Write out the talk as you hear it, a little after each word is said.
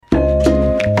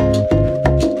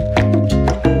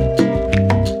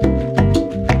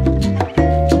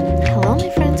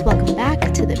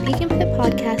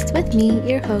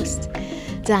host,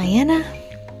 Diana.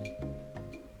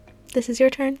 This is your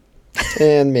turn.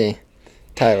 And me,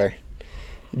 Tyler,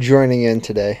 joining in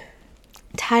today.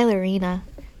 Tylerina,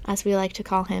 as we like to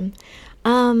call him.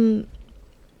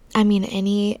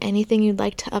 Anything you'd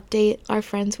like to update our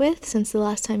friends with since the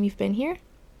last time you've been here?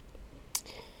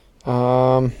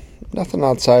 Nothing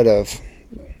outside of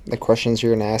the questions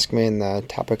you're going to ask me and the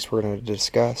topics we're going to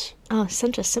discuss. Oh,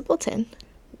 such a simpleton.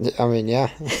 I mean,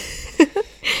 yeah.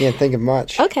 Can't think of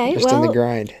much. Okay, Just in the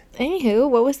grind. Anywho,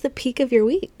 what was the peak of your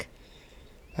week?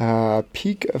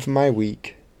 Peak of my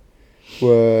week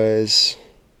was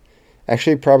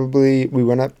actually probably we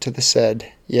went up to the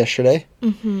SED yesterday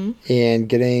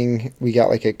and we got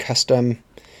like a custom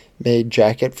made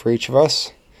jacket for each of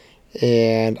us,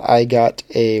 and I got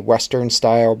a Western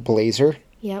style blazer.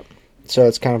 Yep. So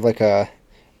it's kind of like a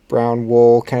brown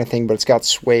wool kind of thing, but it's got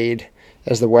suede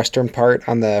as the Western part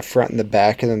on the front and the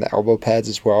back, and then the elbow pads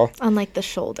as well. On like the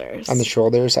shoulders. On the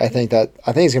shoulders. I think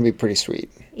it's gonna be pretty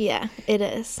sweet. Yeah, it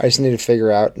is. I just need to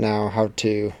figure out now how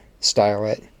to style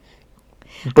it.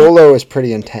 Bolo is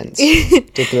pretty intense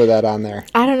to throw that on there.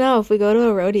 I don't know, if we go to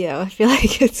a rodeo, I feel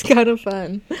like it's kind of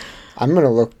fun. I'm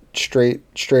gonna look straight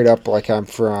up like I'm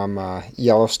from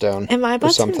Yellowstone. Am I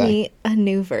about or something. to meet a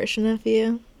new version of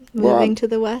you moving to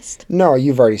the West? No,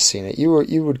 you've already seen it. You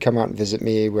would come out and visit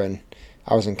me when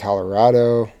I was in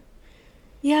Colorado.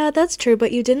 Yeah, that's true,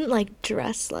 but you didn't like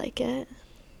dress like it.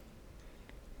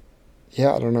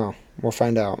 Yeah, I don't know. We'll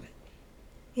find out.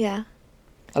 Yeah.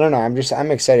 I don't know.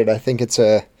 I'm excited. I think it's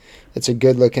a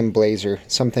good looking blazer.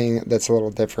 Something that's a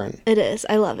little different. It is.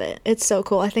 I love it. It's so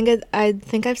cool. I think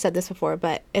I've said this before,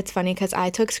 but it's funny because I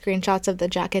took screenshots of the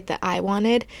jacket that I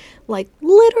wanted like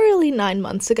literally 9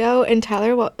 months ago, and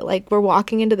Tyler we're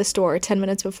walking into the store 10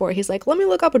 minutes before. He's like, "Let me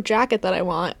look up a jacket that I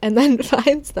want," and then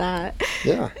finds that.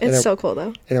 Yeah. It's so cool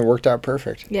though. And it worked out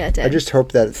perfect. Yeah, it did. I just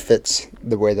hope that it fits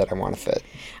the way that I want to fit.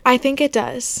 I think it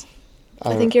does.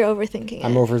 I think you're overthinking it.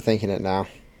 I'm overthinking it now.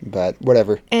 But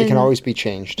whatever. It can always be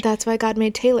changed. That's why God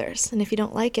made tailors. And if you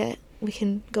don't like it, we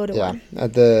can go to one.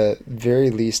 At the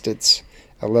very least, it's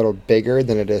a little bigger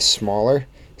than it is smaller.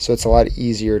 So it's a lot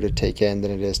easier to take in than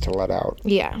it is to let out.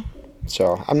 Yeah.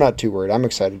 So I'm not too worried. I'm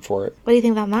excited for it. What do you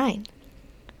think about mine?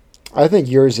 I think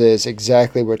yours is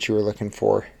exactly what you were looking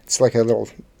for. It's like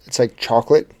it's like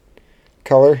chocolate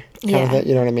color. Kind of it,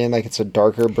 you know what I mean? Like it's a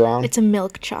darker brown. It's a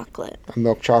milk chocolate. A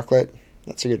milk chocolate.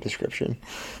 That's a good description.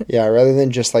 Yeah, rather than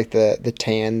just like the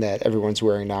tan that everyone's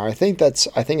wearing now. I think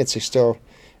it's still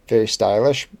very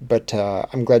stylish, but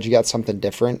I'm glad you got something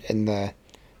different in the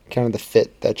kind of the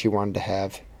fit that you wanted to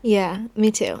have. Yeah,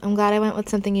 me too. I'm glad I went with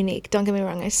something unique. Don't get me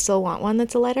wrong, I still want one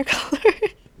that's a lighter color.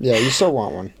 Yeah, you still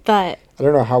want one. But I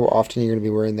don't know how often you're going to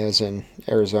be wearing those in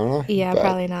Arizona. Yeah,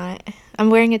 probably not.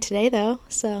 I'm wearing it today though,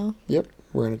 so. Yep.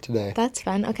 Wearing it today. That's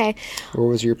fun. Okay. What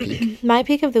was your peak? My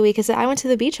peak of the week is that I went to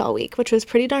the beach all week, which was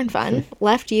pretty darn fun.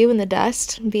 Left you in the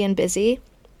dust, being busy.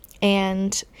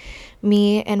 And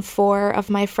me and 4 of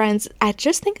my friends. I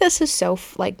just think this is so,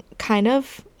 kind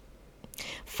of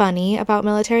funny about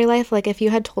military life. Like, if you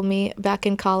had told me back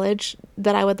in college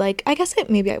that I would,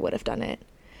 maybe I would have done it.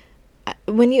 I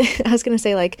was going to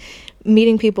say,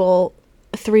 meeting people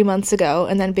 3 months ago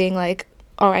and then being like,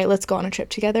 all right, let's go on a trip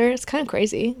together. It's kind of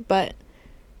crazy, but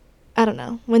I don't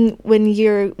know. When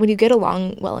you get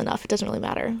along well enough, it doesn't really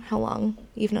matter how long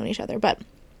you've known each other. But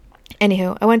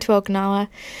anywho, I went to Okinawa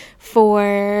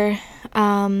for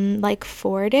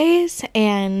 4 days,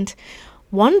 and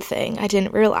one thing I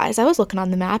didn't realize, I was looking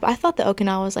on the map, I thought that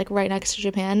Okinawa was right next to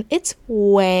Japan. It's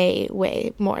way,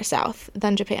 way more south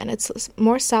than Japan. It's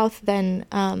more south than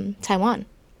Taiwan.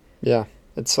 Yeah,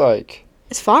 it's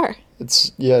far.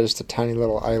 It's just a tiny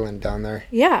little island down there.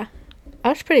 Yeah, I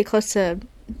was pretty close to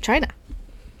China.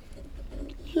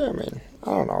 Yeah, I mean,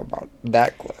 I don't know about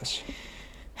that close.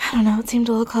 I don't know, it seemed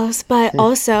a little close. But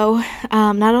also,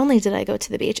 not only did I go to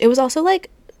the beach, it was also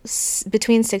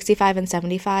between 65 and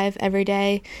 75 every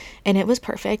day, and it was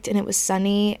perfect, and it was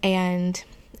sunny, and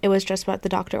it was just what the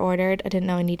doctor ordered. I didn't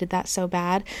know I needed that so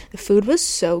bad. The food was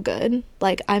so good.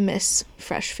 I miss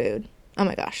fresh food. Oh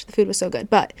my gosh, the food was so good.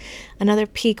 But another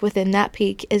peak within that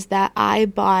peak is that I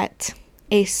bought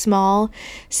a small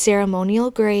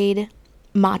ceremonial grade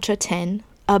matcha tin,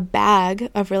 a bag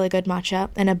of really good matcha,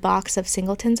 and a box of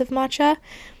singletons of matcha,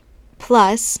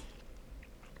 plus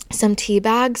some tea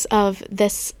bags of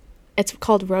this. It's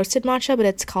called roasted matcha, but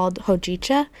it's called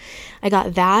hojicha. I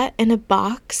got that in a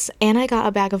box, and I got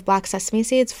a bag of black sesame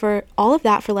seeds for all of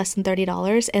that for less than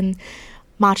 $30. And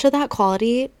matcha that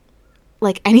quality,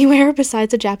 anywhere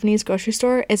besides a Japanese grocery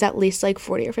store, is at least $40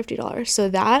 or $50. So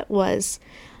that was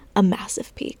a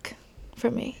massive peak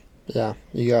for me. Yeah,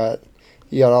 you got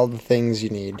You got all the things you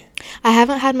need. I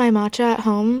haven't had my matcha at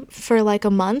home for like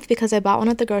a month because I bought one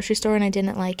at the grocery store and I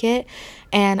didn't like it.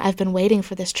 And I've been waiting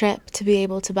for this trip to be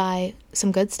able to buy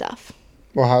some good stuff.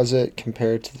 Well, how's it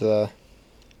compared to the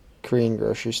Korean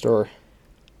grocery store?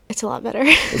 It's a lot better.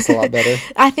 It's a lot better?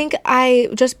 I think I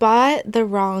just bought the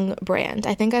wrong brand.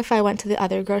 I think if I went to the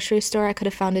other grocery store, I could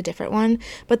have found a different one.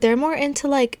 But they're more into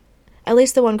like, at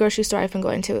least the one grocery store I've been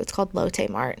going to, it's called Lotte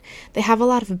Mart. They have a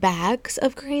lot of bags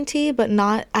of green tea, but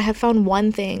not, I have found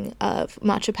one thing of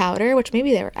matcha powder, which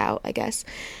maybe they were out, I guess.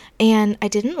 And I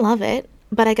didn't love it,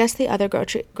 but I guess the other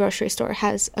grocery store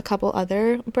has a couple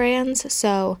other brands,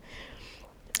 so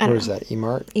I don't know. Where is that,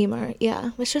 E-Mart? E-Mart,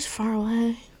 yeah. It's just far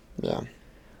away. Yeah.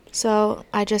 So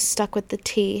I just stuck with the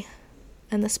tea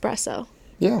and the espresso.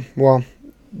 Yeah, well,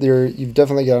 you've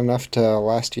definitely got enough to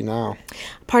last you now.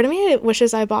 Part of me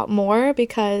wishes I bought more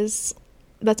because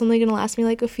that's only going to last me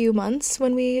like a few months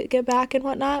when we get back and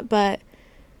whatnot, but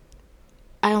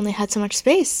I only had so much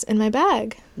space in my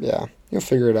bag. Yeah, you'll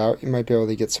figure it out. You might be able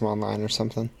to get some online or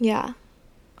something. Yeah.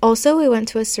 Also, we went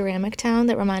to a ceramic town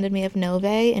that reminded me of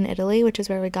Nove in Italy, which is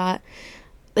where we got,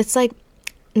 it's like,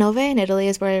 Nove in Italy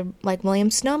is where like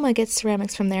Williams Sonoma gets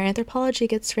ceramics from there, Anthropologie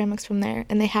gets ceramics from there,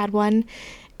 and they had one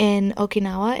in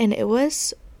Okinawa, and it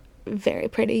was very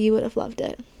pretty. You would have loved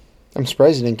it. I'm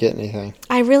surprised you didn't get anything.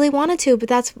 I really wanted to, but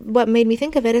that's what made me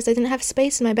think of it, is I didn't have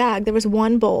space in my bag. There was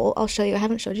one bowl, I'll show you, I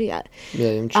haven't showed you yet. Yeah,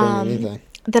 you haven't shown me anything.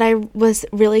 That I was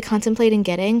really contemplating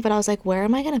getting, but I was like, where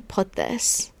am I going to put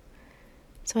this?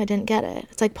 So I didn't get it.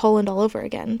 It's like Poland all over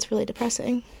again. It's really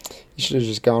depressing. You should have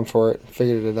just gone for it,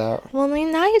 figured it out. Well, I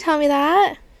mean, now you tell me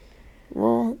that.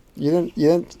 Well, you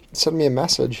didn't send me a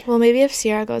message. Well, maybe if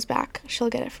Sierra goes back, she'll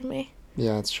get it from me.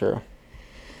 Yeah, that's true.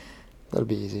 That'll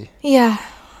be easy. Yeah,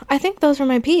 I think those were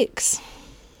my peaks.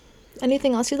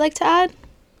 Anything else you'd like to add?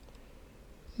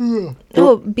 Yeah.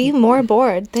 Oh, be more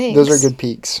bored. Thanks. Those are good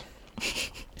peaks.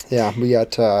 Yeah, we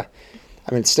got,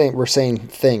 we're saying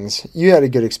things. You had a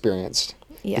good experience.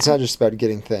 Yeah. It's not just about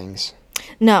getting things.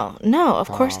 No, of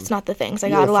course it's not the things. I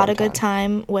you got had a a lot fun of good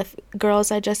time with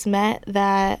girls I just met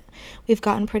that we've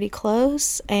gotten pretty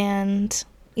close, and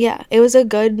yeah, it was a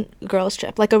good girls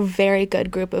trip, like a very good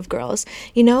group of girls.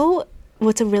 You know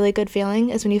what's a really good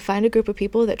feeling is when you find a group of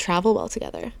people that travel well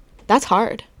together. That's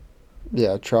hard.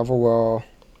 Yeah, travel well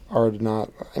or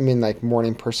not. I mean, like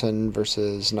morning person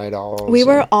versus night owls. We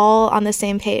were all on the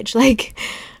same page. Like,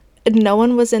 no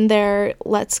one was in their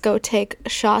let's go take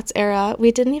shots era.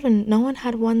 No one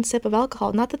had one sip of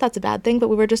alcohol. Not that that's a bad thing, but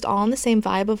we were just all on the same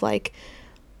vibe of like,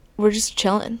 we're just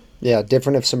chilling. Yeah,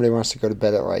 different if somebody wants to go to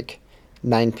bed at like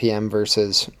 9 p.m.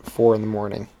 versus 4 in the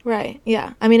morning. Right,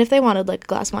 yeah. I mean, if they wanted like a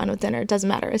glass of wine with dinner, it doesn't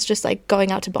matter. It's just like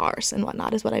going out to bars and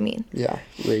whatnot is what I mean. Yeah,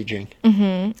 raging.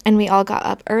 Mm-hmm. And we all got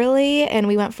up early and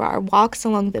we went for our walks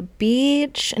along the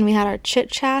beach and we had our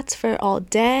chit-chats for all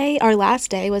day. Our last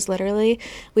day was literally,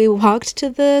 we walked to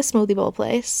the smoothie bowl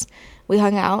place. We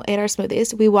hung out, ate our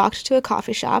smoothies. We walked to a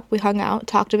coffee shop. We hung out,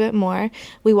 talked a bit more.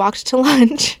 We walked to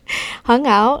lunch, hung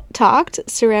out, talked,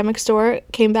 ceramic store,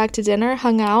 came back to dinner,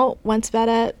 hung out, went to bed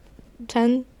at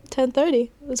 10:30.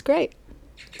 It was great.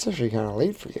 It's actually kind of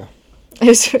late for you. It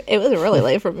was really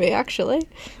late for me, actually.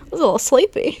 I was a little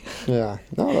sleepy. Yeah.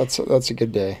 No, that's a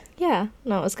good day. Yeah.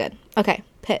 No, it was good. Okay.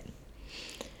 Pitt.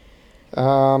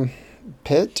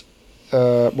 Pitt?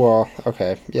 Well,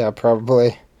 okay. Yeah,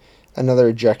 probably another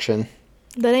ejection.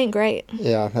 That ain't great.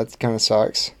 Yeah, that kind of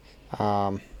sucks. That's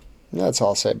all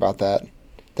I'll say about that.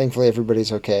 Thankfully,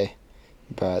 everybody's okay.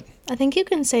 But I think you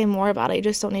can say more about it. You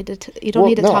just don't need to.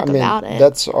 Talk about it.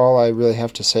 That's all I really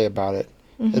have to say about it.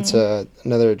 Mm-hmm. It's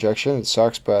another ejection. It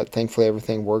sucks, but thankfully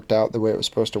everything worked out the way it was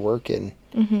supposed to work, and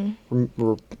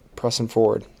we're pressing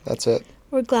forward. That's it.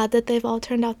 We're glad that they've all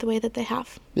turned out the way that they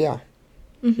have. Yeah.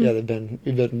 Mm-hmm. Yeah,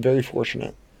 we've been very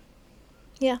fortunate.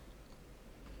 Yeah.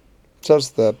 So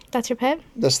that's your pit?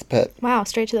 That's the pit. Wow,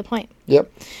 straight to the point.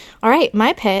 Yep. All right,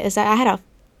 my pit is that I had a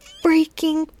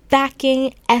freaking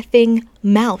backing effing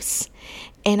mouse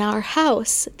in our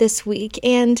house this week.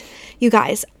 And you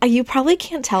guys, you probably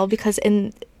can't tell because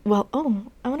I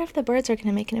wonder if the birds are going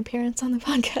to make an appearance on the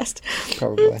podcast.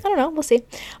 Probably. I don't know. We'll see.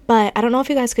 But I don't know if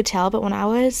you guys could tell, but when I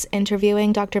was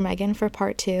interviewing Dr. Megan for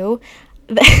part 2,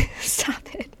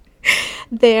 stop it.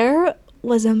 There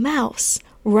was a mouse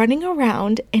running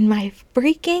around in my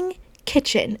freaking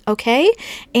kitchen, okay?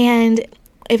 And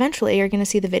eventually you're going to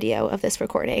see the video of this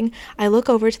recording. I look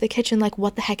over to the kitchen like,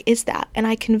 what the heck is that? And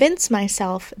I convince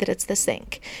myself that it's the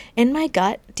sink. In my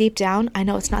gut, deep down, I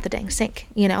know it's not the dang sink,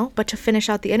 But to finish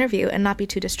out the interview and not be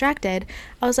too distracted,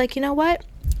 I was like, you know what?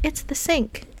 It's the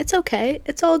sink. It's okay.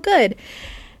 It's all good.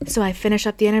 So I finish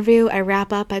up the interview. I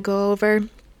wrap up. I go over.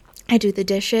 I do the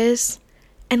dishes,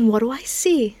 and what do I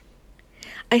see?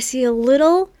 I see a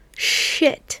little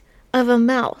shit of a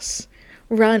mouse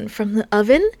run from the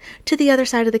oven to the other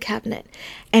side of the cabinet.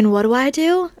 And what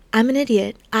do? I'm an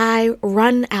idiot. I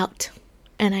run out.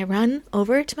 And I run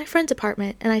over to my friend's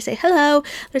apartment and I say, hello,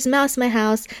 there's a mouse in my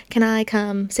house. Can I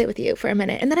come sit with you for a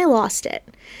minute? And then I lost it.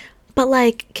 But,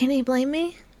 like, can you blame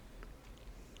me?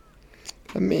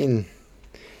 I mean,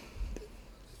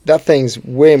 that thing's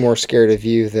way more scared of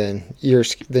you than you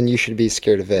should be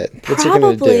scared of it. What's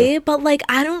Probably, it gonna do? but, like,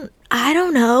 I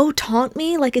don't know, taunt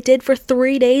me like it did for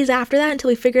 3 days after that until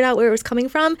we figured out where it was coming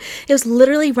from. It was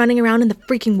literally running around in the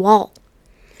freaking wall.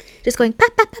 Just going,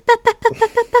 pop, pop, pop, pop, pop, pop,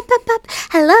 pop, pop, pop, pop.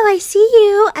 Hello, I see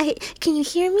you. Can you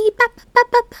hear me? Pop, pop,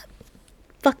 pop, pop, pop.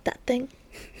 Fuck that thing.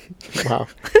 Wow.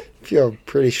 Feel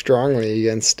pretty strongly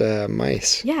against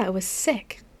mice. Yeah, it was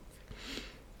sick.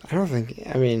 I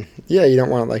mean, yeah, you don't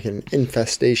want like an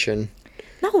infestation.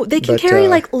 No, they can carry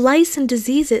like lice and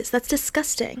diseases. That's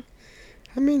disgusting.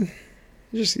 I mean,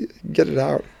 just get it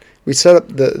out. We set up,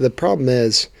 the problem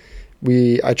is,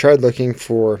 I tried looking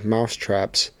for mouse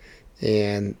traps,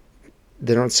 and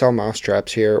they don't sell mouse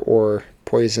traps here, or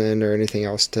poison or anything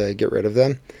else to get rid of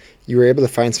them. You were able to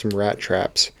find some rat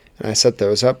traps, and I set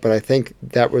those up, but I think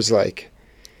that was like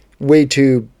way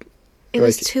too... It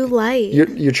was too light.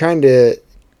 You're trying to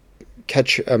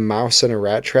catch a mouse in a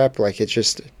rat trap, like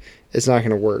it's not going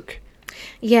to work.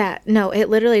 Yeah, no, it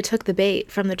literally took the bait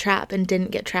from the trap and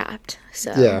didn't get trapped.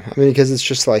 So yeah, I mean, because it's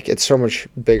just like, it's so much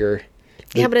bigger.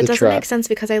 Yeah, but it doesn't make sense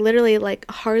because I literally like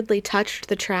hardly touched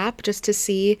the trap just to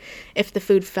see if the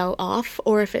food fell off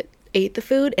or if it ate the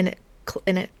food and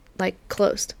it like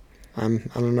closed. I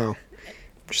don't know.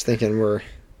 I'm just thinking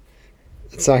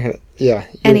it's not gonna. Yeah.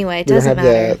 Anyway, it doesn't matter.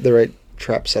 We don't have the right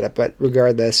trap set up, but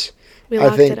regardless, we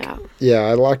locked it out. Yeah,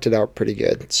 I locked it out pretty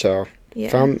good. So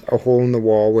found a hole in the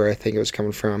wall where I think it was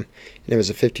coming from, and it was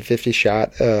a 50-50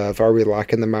 shot of are we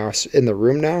locking the mouse in the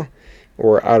room now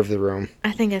or out of the room.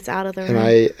 I think it's out of the room. And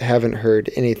I haven't heard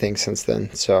anything since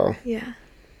then, so yeah.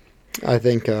 I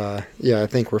think I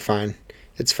think we're fine.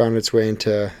 It's found its way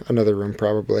into another room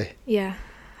probably. Yeah,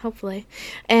 hopefully.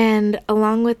 And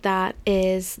along with that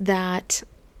is that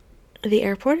the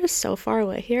airport is so far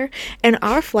away here, and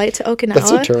our flight to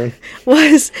Okinawa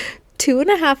was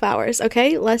 2.5 hours,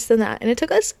 okay? Less than that. And it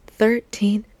took us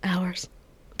 13 hours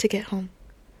to get home.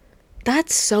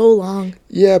 That's so long.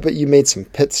 Yeah, but you made some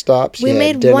pit stops. We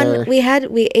made dinner. We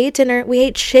ate dinner. We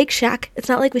ate Shake Shack. It's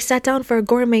not like we sat down for a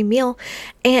gourmet meal.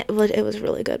 And well, it was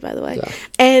really good, by the way. Yeah.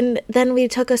 And then we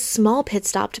took a small pit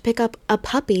stop to pick up a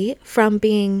puppy from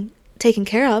being taken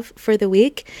care of for the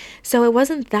week. So it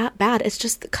wasn't that bad. It's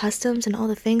just the customs and all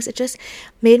the things. It just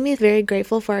made me very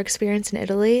grateful for our experience in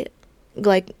Italy.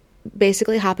 Like,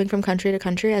 basically hopping from country to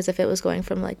country as if it was going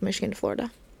from, like, Michigan to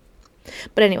Florida.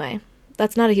 But anyway,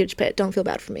 that's not a huge pit. Don't feel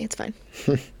bad for me. It's fine.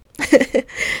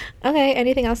 Okay,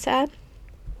 anything else to add?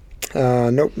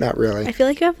 Nope, not really. I feel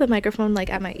like you have the microphone,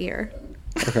 like, at my ear.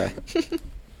 Okay.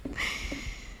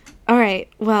 All right,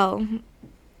 well,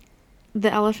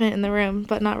 the elephant in the room,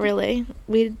 but not really.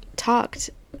 We talked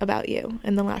about you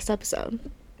in the last episode.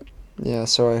 Yeah,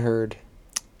 so I heard.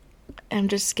 I'm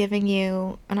just giving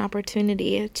you an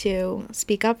opportunity to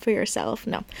speak up for yourself.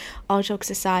 No, all jokes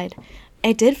aside,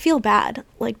 I did feel bad,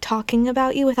 like, talking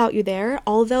about you without you there,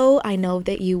 although I know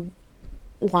that you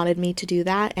wanted me to do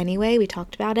that anyway. We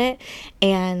talked about it,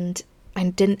 and I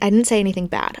didn't say anything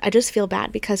bad. I just feel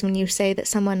bad because when you say that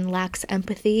someone lacks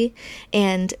empathy,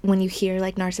 and when you hear,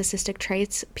 like, narcissistic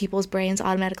traits, people's brains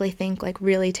automatically think, like,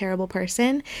 really terrible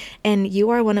person, and you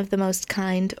are one of the most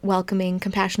kind, welcoming,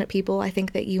 compassionate people. I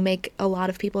think that you make a lot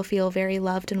of people feel very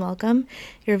loved and welcome.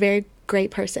 You're a very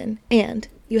great person, and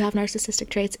you have narcissistic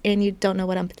traits, and you don't know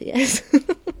what empathy is.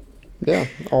 Yeah,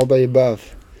 all the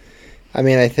above. I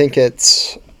mean, I think I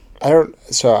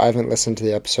haven't listened to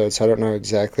the episode, so I don't know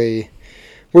exactly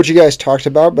what you guys talked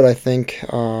about, but I think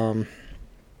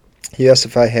he asked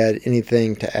if I had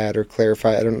anything to add or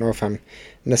clarify. I don't know if I'm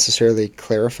necessarily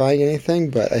clarifying anything,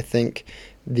 but I think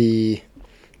you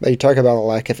talk about a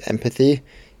lack of empathy,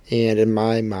 and in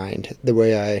my mind, the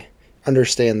way I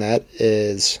understand that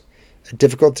is a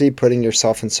difficulty putting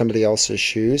yourself in somebody else's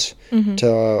shoes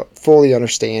to fully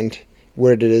understand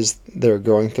what it is they're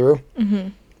going through. Mm-hmm.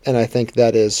 And I think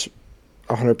that is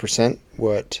 100%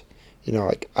 what,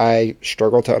 like, I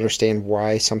struggle to understand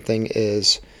why something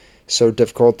is so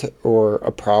difficult or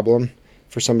a problem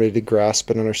for somebody to grasp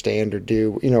and understand or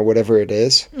do, whatever it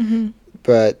is. Mm-hmm.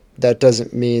 But that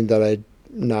doesn't mean that I'm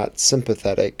not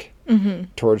sympathetic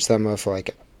towards them of,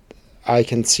 like, I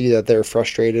can see that they're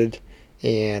frustrated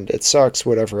and it sucks,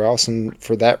 whatever else. And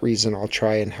for that reason, I'll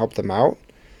try and help them out.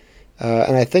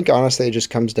 And I think, honestly, it just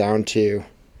comes down to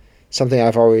something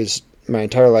I've always, my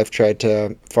entire life, tried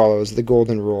to follow is the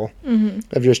golden rule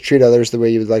of just treat others the way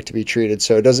you would like to be treated.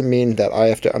 So it doesn't mean that I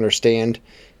have to understand,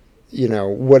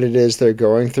 what it is they're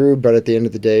going through. But at the end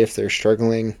of the day, if they're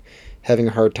struggling, having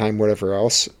a hard time, whatever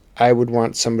else, I would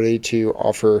want somebody to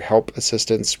offer help,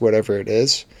 assistance, whatever it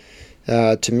is,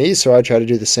 to me. So I try to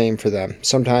do the same for them.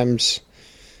 Sometimes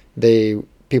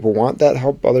people want that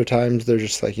help. Other times they're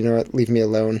just like, you know what, leave me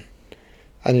alone.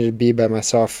 I need to be by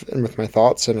myself and with my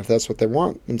thoughts, and if that's what they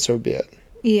want, then so be it.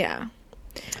 Yeah.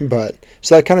 But,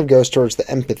 so that kind of goes towards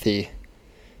the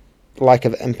lack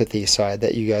of empathy side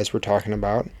that you guys were talking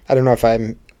about. I don't know if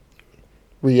I'm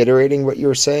reiterating what you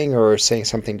were saying or saying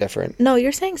something different. No,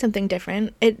 you're saying something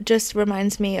different. It just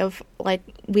reminds me of, like,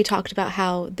 we talked about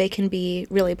how they can be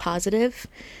really positive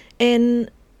in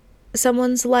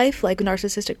someone's life. Like,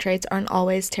 narcissistic traits aren't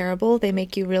always terrible. They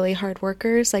make you really hard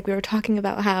workers. Like, we were talking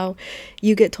about how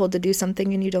you get told to do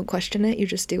something and you don't question it, you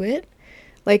just do it.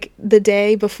 Like, the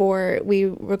day before we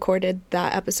recorded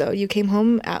that episode, you came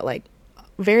home at, like,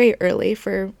 very early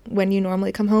for when you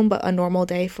normally come home, but a normal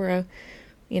day for a,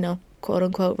 quote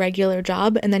unquote regular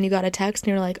job. And then you got a text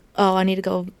and you're like, oh, I need to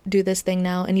go do this thing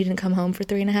now. And you didn't come home for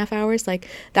 3.5 hours. Like,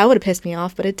 that would have pissed me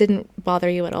off, but it didn't bother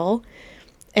you at all.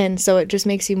 And so it just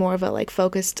makes you more of a, like,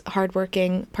 focused,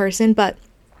 hardworking person. But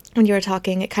when you were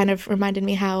talking, it kind of reminded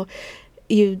me how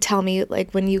you tell me,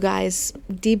 like, when you guys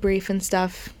debrief and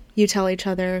stuff, you tell each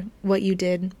other what you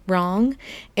did wrong,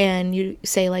 and you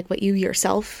say, like, what you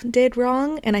yourself did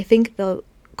wrong. And I think the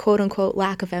quote-unquote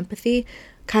lack of empathy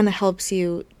kind of helps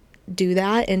you do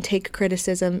that and take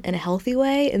criticism in a healthy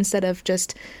way instead of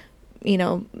just,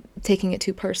 taking it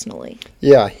too personally.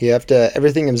 Yeah, you have to,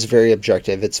 everything is very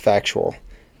objective. It's factual.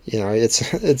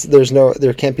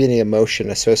 There can't be any emotion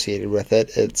associated with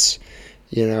it. It's,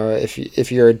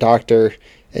 if you're a doctor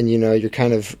and, you're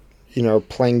kind of,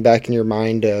 playing back in your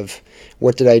mind of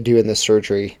what did I do in this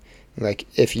surgery? Like,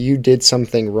 if you did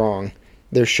something wrong,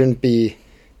 there shouldn't be,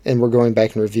 and we're going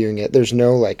back and reviewing it, there's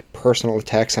no, like, personal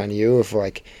attacks on you of,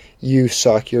 like, you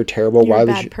suck, you're terrible. You're a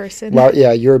bad person. Well,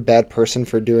 yeah, you're a bad person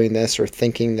for doing this or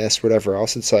thinking this, whatever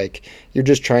else. It's like, you're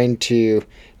just trying to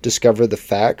discover the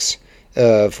facts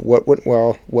of what went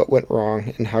well, what went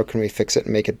wrong, and how can we fix it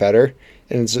and make it better.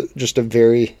 And it's just a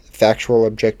very factual,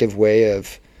 objective way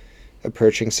of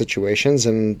approaching situations,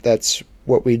 and that's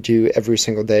what we do every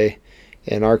single day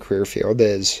in our career field.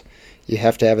 Is you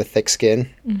have to have a thick skin.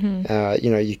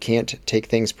 You can't take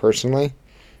things personally.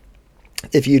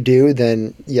 If you do,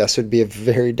 then yes, it would be a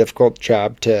very difficult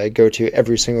job to go to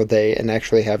every single day and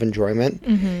actually have enjoyment.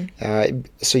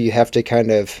 So you have to kind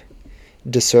of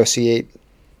dissociate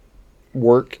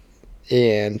work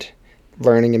and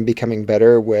learning and becoming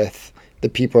better with the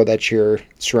people that you're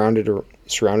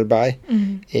surrounded by,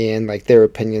 and, like, their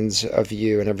opinions of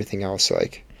you and everything else.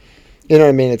 Like, you know what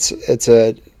I mean? It's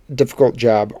a difficult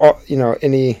job. I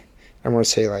want to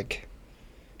say, like,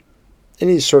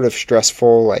 any sort of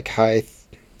stressful, like, high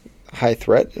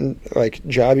threat and, like,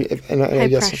 job, and I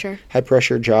guess high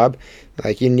pressure job,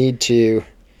 like, you need to.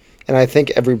 And I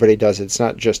think everybody does it. It's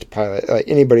not just a pilot. Like,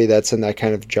 anybody that's in that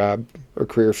kind of job or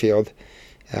career field,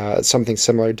 something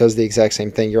similar, does the exact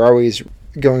same thing. You're always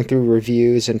going through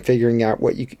reviews and figuring out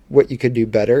what you could do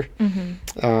better.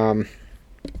 And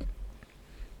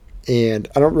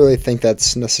I don't really think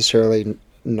that's necessarily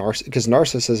because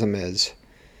narcissism is,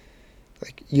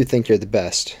 like, you think you're the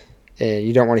best and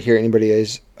you don't want to hear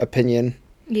anybody's opinion.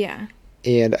 Yeah.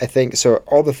 And I think so.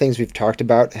 All the things we've talked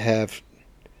about have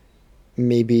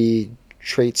maybe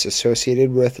traits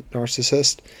associated with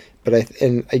narcissist, but I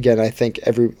think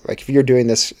if you're doing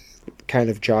this kind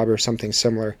of job or something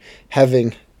similar,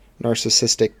 having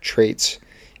narcissistic traits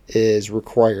is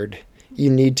required. You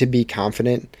need to be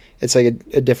confident. It's like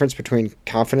a difference between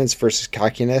confidence versus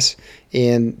cockiness,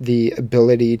 and the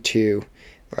ability to,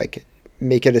 like,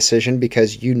 make a decision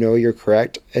because you're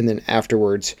correct, and then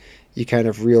afterwards you kind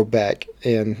of reel back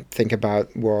and think about,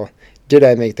 well, did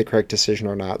I make the correct decision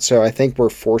or not? So I think we're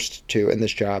forced to, in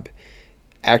this job,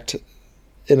 act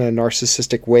in a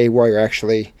narcissistic way while you're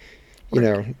actually,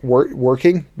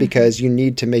 working, because you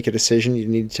need to make a decision. You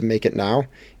need to make it now,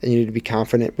 and you need to be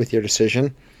confident with your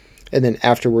decision. And then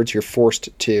afterwards, you're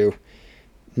forced to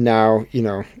now,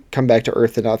 come back to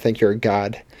earth and not think you're a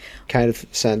god, kind of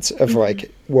sense of like,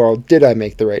 well, did I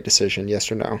make the right decision? Yes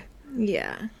or no?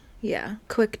 Yeah. Yeah.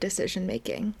 Quick decision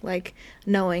making, like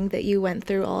knowing that you went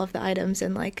through all of the items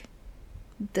and, like,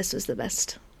 this was the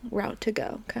best route to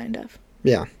go, kind of.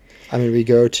 Yeah. I mean, we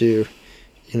go to,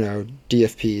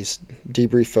 DFPs,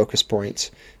 debrief focus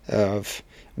points of,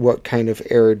 what kind of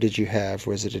error did you have?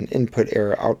 Was it an input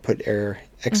error, output error,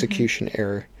 execution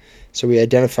error? So we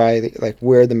identify like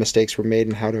where the mistakes were made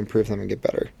and how to improve them and get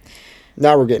better.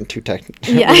 Now we're getting too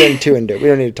technical. Yeah. We're getting too into it. We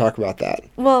don't need to talk about that.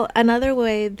 Well, another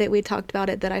way that we talked about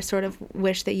it that I sort of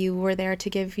wish that you were there to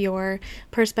give your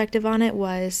perspective on it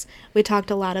was we talked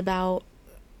a lot about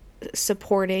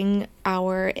supporting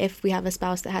if we have a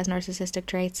spouse that has narcissistic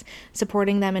traits,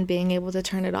 supporting them and being able to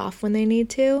turn it off when they need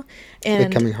to. And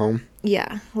like coming home.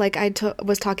 Yeah. Like I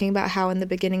was talking about how in the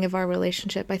beginning of our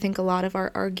relationship, I think a lot of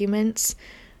our arguments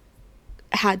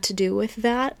had to do with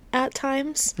that at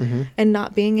times and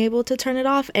not being able to turn it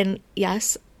off. And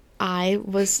yes, I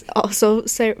was also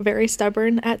very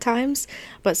stubborn at times,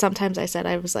 but sometimes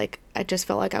I was like, I just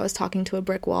felt like I was talking to a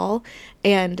brick wall.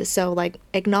 And so like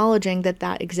acknowledging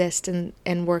that exists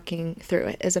and working through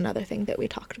it is another thing that we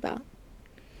talked about.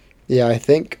 Yeah, I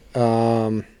think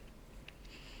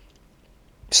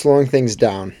slowing things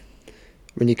down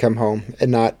when you come home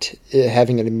and not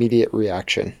having an immediate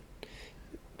reaction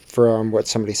from what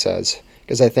somebody says.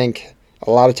 Because I think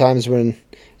a lot of times when,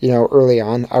 early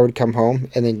on, I would come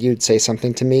home and then you'd say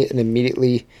something to me and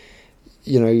immediately,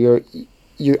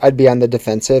 I'd be on the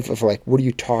defensive of like, what are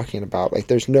you talking about? Like,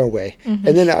 there's no way. And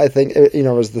then I think, it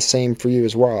was the same for you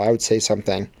as well. I would say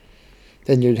something,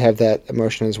 then you'd have that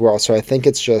emotion as well. So I think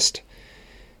it's just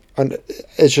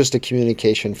a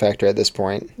communication factor at this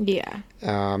point. Yeah.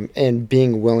 And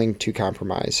being willing to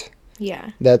compromise. Yeah.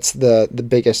 That's the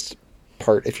biggest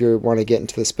part. If you want to get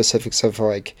into the specifics of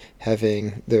like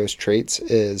having those traits,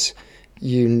 is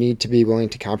you need to be willing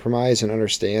to compromise and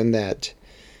understand that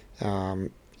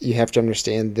you have to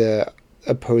understand the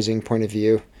opposing point of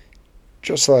view,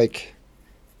 just like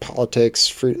politics,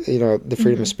 the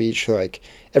freedom of speech. Like,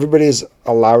 everybody is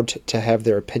allowed to have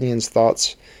their opinions,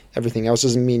 thoughts. Everything else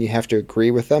doesn't mean you have to agree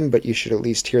with them, but you should at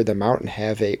least hear them out and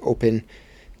have a open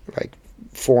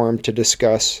forum to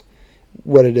discuss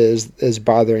what it is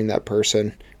bothering that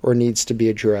person or needs to be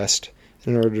addressed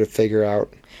in order to figure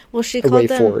out a way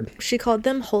forward. She called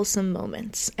them wholesome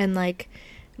moments, and like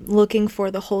looking for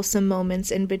the wholesome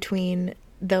moments in between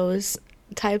those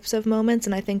types of moments.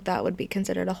 And I think that would be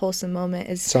considered a wholesome moment,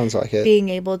 is sounds like it, being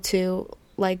able to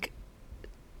like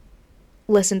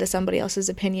listen to somebody else's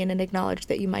opinion and acknowledge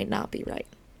that you might not be right.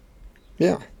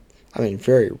 Yeah. I mean,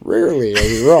 very rarely are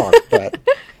you wrong, but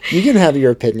you can have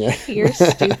your opinion. You're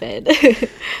stupid.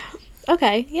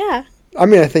 Okay, yeah. I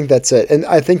mean, I think that's it. And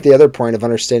I think the other point of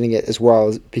understanding it as well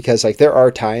is because, like, there are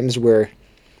times where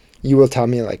you will tell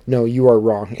me, like, no, you are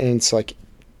wrong. And it's like,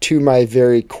 to my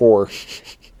very core,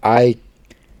 I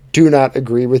do not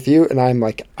agree with you. And I'm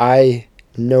like, I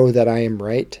know that I am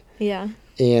right. Yeah.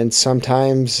 And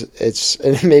sometimes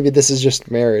and maybe this is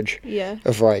just marriage. Yeah.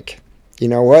 Of like, you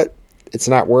know what? It's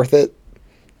not worth it.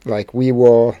 Like, we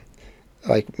will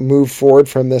move forward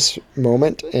from this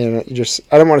moment. And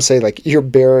I don't want to say like you're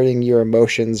burying your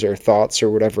emotions or thoughts or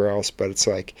whatever else, but it's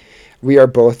like we are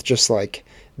both just like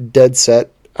dead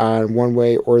set on one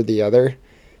way or the other.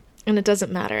 And it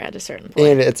doesn't matter at a certain point.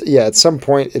 And at some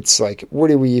point it's like, what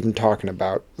are we even talking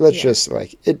about? Let's just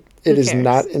like, it is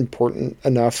not important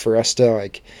enough for us to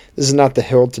like, this is not the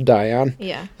hill to die on.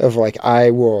 Yeah. Of like,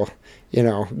 I will,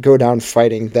 go down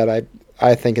fighting that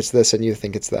I think it's this and you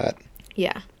think it's that.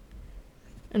 Yeah.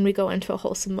 And we go into a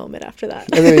wholesome moment after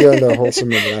that. And then we go into a wholesome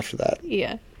moment after that.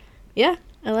 Yeah. Yeah,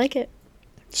 I like it.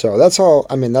 So that's all.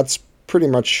 I mean, that's pretty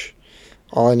much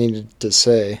all I needed to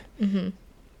say. Mm-hmm.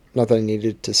 Not that I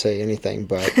needed to say anything,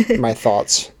 but my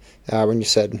thoughts when you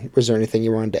said, was there anything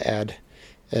you wanted to add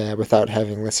without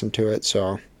having listened to it?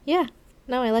 So yeah.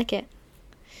 No, I like it.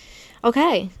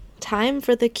 Okay. Time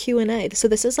for the Q&A. So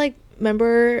this is like,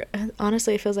 remember,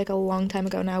 honestly, it feels like a long time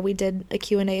ago now. We did a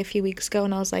Q&A a few weeks ago,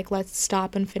 and I was like, let's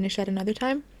stop and finish at another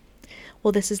time.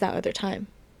 Well, this is that other time.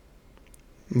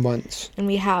 Months. And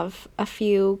we have a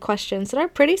few questions that are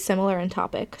pretty similar in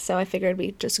topic, so I figured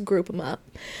we'd just group them up.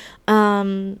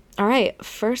 All right,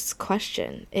 first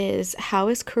question is, how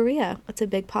is Korea? It's a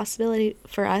big possibility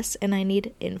for us, and I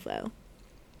need info.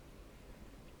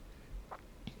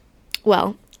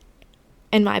 Well,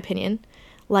 in my opinion,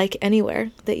 like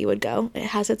anywhere that you would go, it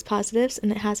has its positives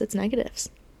and it has its negatives.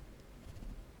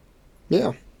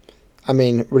 Yeah. I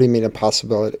mean, what do you mean a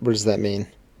possibility? What does that mean?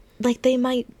 Like, they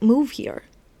might move here.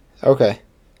 Okay.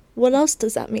 What else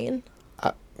does that mean?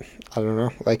 I don't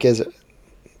know. Like, is it...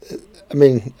 I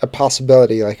mean, a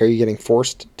possibility, like, are you getting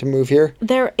forced to move here?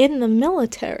 They're in the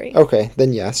military. Okay,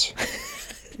 then yes.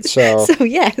 So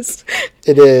yes.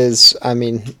 It is, I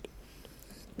mean,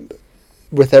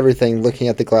 with everything, looking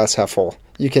at the glass half full.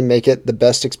 You can make it the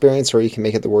best experience or you can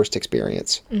make it the worst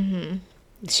experience. Mm-hmm.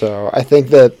 So I think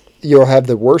that you'll have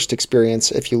the worst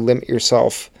experience if you limit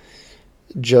yourself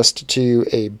just to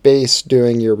a base,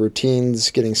 doing your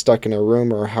routines, getting stuck in a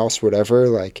room or a house, whatever.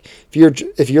 Like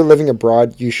if you're living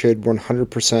abroad, you should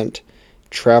 100%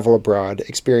 travel abroad,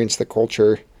 experience the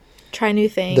culture, try new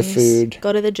things, the food,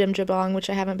 go to the Jim Jabong, which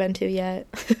I haven't been to yet.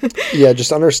 Yeah,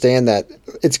 just understand that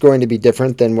it's going to be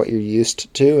different than what you're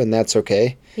used to, and that's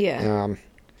okay. Yeah.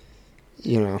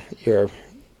 You're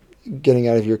getting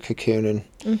out of your cocoon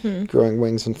and growing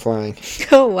wings and flying.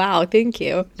 Oh, wow. Thank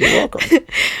you. You're welcome.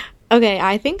 Okay,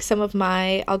 I think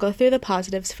I'll go through the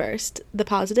positives first. The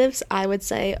positives, I would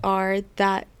say, are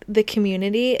that the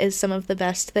community is some of the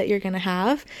best that you're going to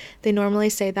have. They normally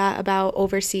say that about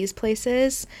overseas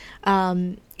places.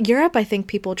 Europe, I think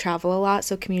people travel a lot,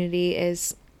 so community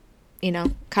is,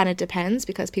 kind of depends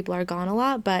because people are gone a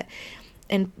lot. But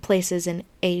in places in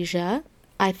Asia,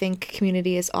 I think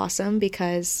community is awesome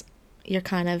because you're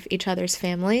kind of each other's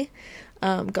family.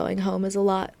 Going home is a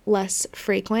lot less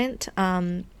frequent.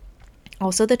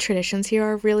 Also, the traditions here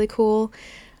are really cool.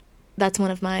 That's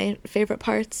one of my favorite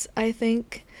parts, I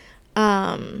think.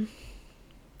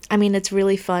 It's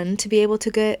really fun to be able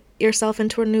to get yourself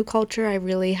into a new culture. I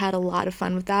really had a lot of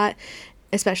fun with that,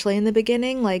 especially in the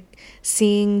beginning, like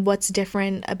seeing what's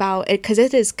different about it, because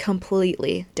it is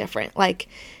completely different. Like,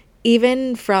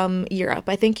 even from Europe,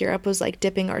 I think Europe was like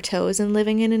dipping our toes and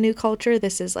living in a new culture.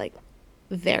 This is like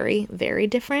very, very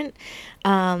different.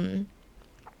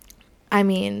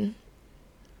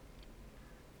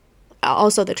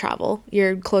 Also the travel.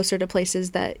 You're closer to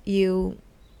places that you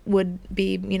would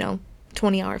be,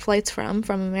 20-hour flights from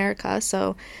America.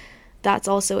 So that's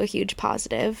also a huge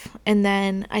positive. And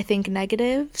then I think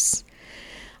negatives,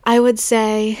 I would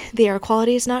say the air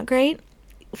quality is not great.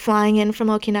 Flying in from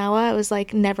Okinawa, it was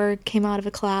like never came out of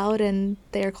a cloud, and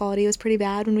the air quality was pretty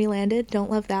bad when we landed. Don't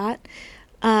love that.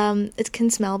 It can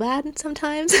smell bad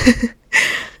sometimes.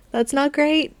 That's not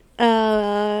great.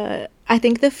 I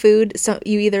think the food, so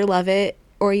you either love it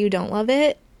or you don't love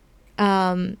it.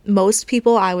 Most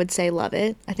people, I would say, love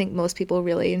it. I think most people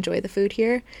really enjoy the food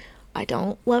here. I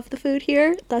don't love the food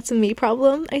here. That's a me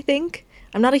problem, I think.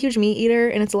 I'm not a huge meat eater,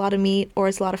 and it's a lot of meat or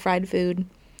it's a lot of fried food.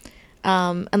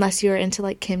 Unless you're into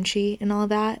like kimchi and all of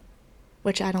that,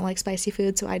 which I don't like spicy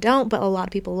food, so I don't, but a lot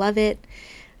of people love it.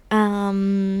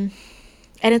 And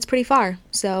it's pretty far,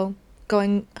 so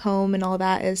going home and all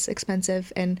that is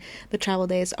expensive, and the travel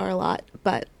days are a lot,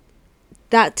 but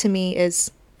that to me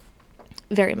is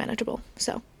very manageable.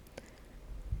 So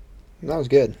that was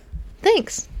good.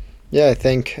 Thanks. Yeah, I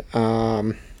think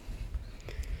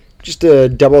just a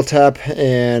double tap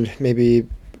and maybe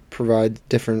provide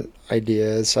different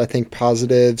ideas. I think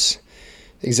positives,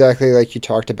 exactly like you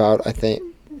talked about. I think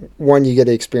one, you get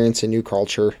to experience a new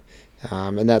culture,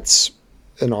 and that's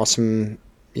an awesome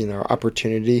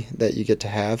opportunity that you get to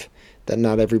have that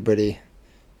not everybody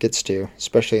gets to,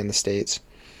 especially in the States.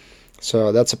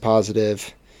 So that's a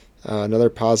positive. Another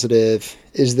positive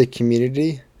is the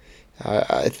community.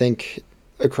 I think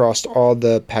across all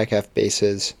the PACAF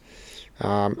bases,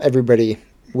 everybody,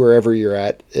 wherever you're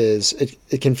at,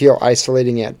 it can feel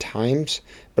isolating at times,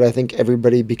 but I think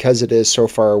everybody, because it is so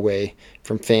far away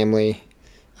from family,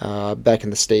 back in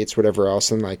the States, whatever else,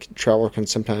 and like travel can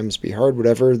sometimes be hard,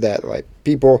 whatever, that like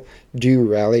people do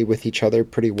rally with each other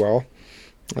pretty well,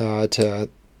 to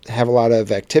have a lot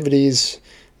of activities,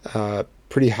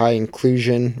 pretty high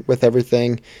inclusion with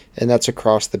everything, and that's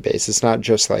across the base. It's not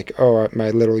just like, oh, my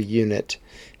little unit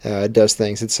does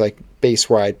things. It's like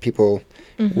base-wide. People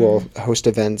will host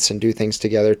events and do things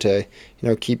together to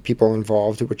keep people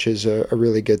involved, which is a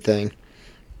really good thing.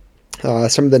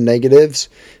 Some of the negatives,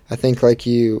 I think, like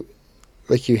you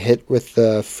hit with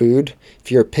the food.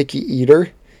 If you're a picky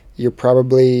eater, you're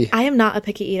probably... I am not a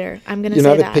picky eater. I'm going to say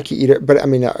that. You're not a picky eater, but I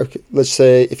mean, okay, let's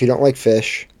say if you don't like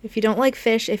fish. If you don't like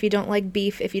fish, if you don't like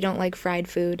beef, if you don't like fried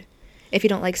food, if you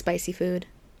don't like spicy food.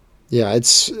 Yeah,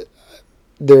 It's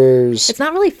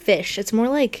not really fish. It's more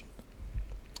like...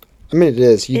 I mean, it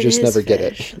is. You just never get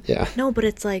it. Yeah. No, but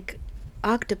it's like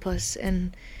octopus,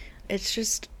 and it's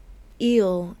just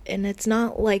eel, and it's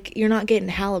not like you're not getting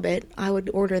halibut. I would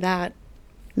order that.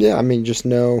 Yeah, I mean, just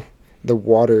know the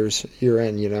waters you're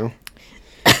in,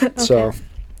 Okay. So,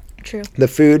 true. The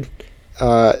food,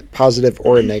 positive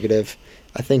or a negative.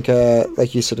 I think,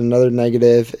 like you said, another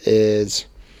negative is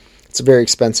it's very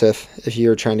expensive if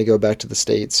you're trying to go back to the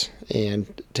States, and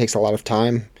it takes a lot of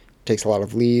time, takes a lot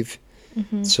of leave.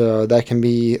 So that can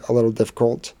be a little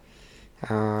difficult.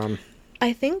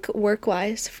 I think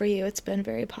work-wise for you, it's been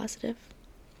very positive.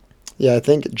 Yeah, I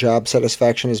think job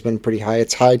satisfaction has been pretty high.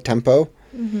 It's high tempo.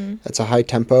 It's a high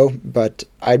tempo, but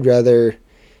I'd rather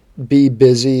be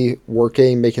busy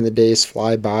working, making the days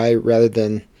fly by rather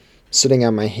than sitting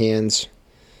on my hands,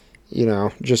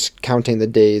 just counting the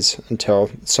days until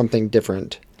something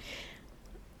different.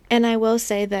 And I will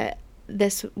say that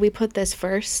we put this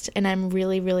first, and I'm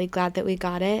really, really glad that we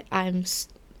got it.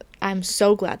 I'm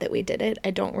so glad that we did it.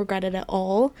 I don't regret it at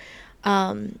all.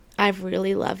 I've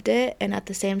really loved it, and at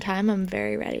the same time, I'm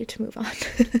very ready to move on.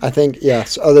 I think,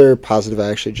 yes, other positive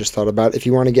I actually just thought about. If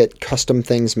you want to get custom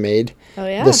things made, oh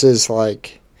yeah, this is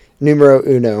like numero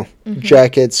uno.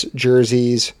 Jackets,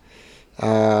 jerseys,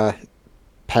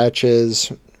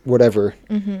 patches, whatever.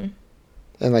 And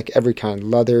like every kind.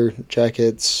 Leather,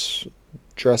 jackets,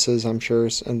 dresses, I'm sure,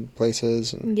 in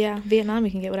places. And yeah, Vietnam,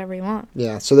 you can get whatever you want.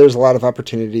 yeah, so there's a lot of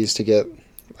opportunities to get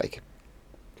like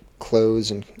clothes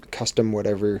and custom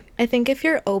whatever. I think if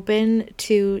you're open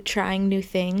to trying new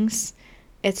things,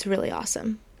 it's really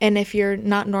awesome. And if you're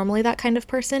not normally that kind of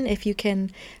person, if you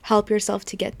can help yourself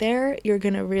to get there, you're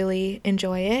going to really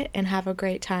enjoy it and have a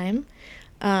great time.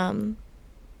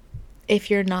 If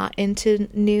you're not into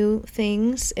new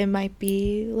things, it might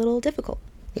be a little difficult.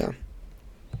 Yeah.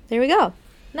 There we go.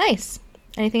 Nice.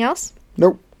 Anything else?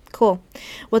 Nope. Cool.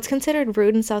 What's considered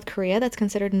rude in South Korea that's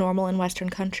considered normal in Western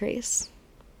countries?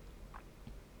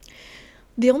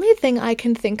 The only thing I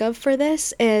can think of for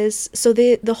this is, so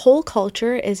the whole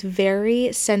culture is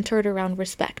very centered around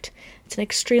respect. It's an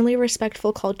extremely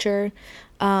respectful culture.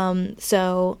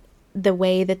 So the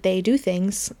way that they do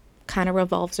things kind of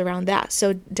revolves around that.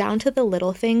 So down to the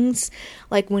little things,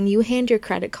 like when you hand your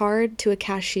credit card to a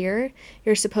cashier,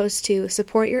 you're supposed to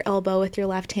support your elbow with your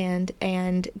left hand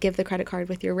and give the credit card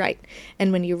with your right.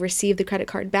 And when you receive the credit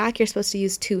card back, you're supposed to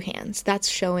use two hands. That's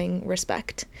showing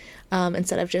respect,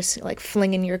 instead of just like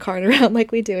flinging your card around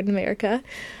like we do in America.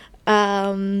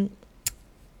 But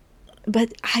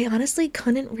I honestly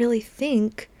couldn't really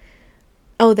think.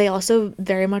 Oh, they also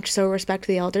very much so respect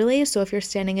the elderly. So if you're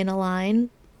standing in a line,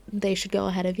 they should go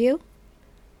ahead of you.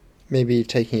 Maybe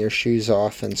taking your shoes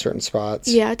off in certain spots.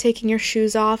 Yeah, taking your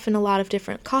shoes off in a lot of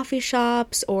different coffee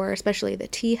shops, or especially the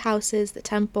tea houses, the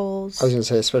temples. I was going to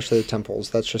say, especially the temples.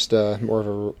 That's just more of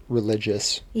a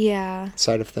religious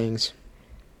side of things.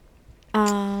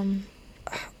 I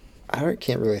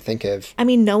can't really think of. I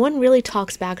mean, no one really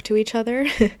talks back to each other.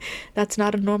 That's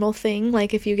not a normal thing.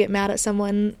 Like, if you get mad at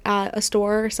someone at a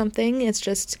store or something, it's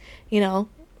just,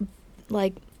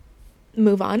 like,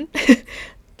 move on.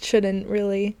 Shouldn't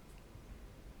really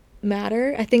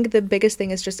matter. I think the biggest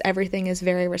thing is just everything is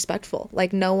very respectful.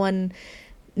 Like, no one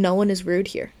is rude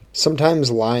here. Sometimes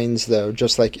lines, though,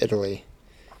 just like Italy.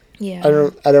 Yeah.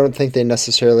 I don't think they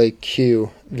necessarily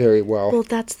queue very well. Well,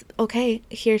 that's okay.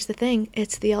 Here's the thing.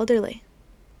 It's the elderly.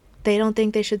 They don't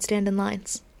think they should stand in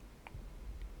lines.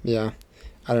 Yeah.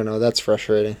 I don't know. That's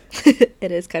frustrating.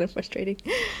 It is kind of frustrating.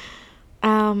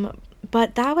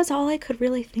 But that was all I could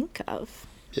really think of.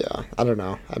 Yeah. I don't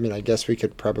know. I mean, I guess you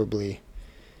could probably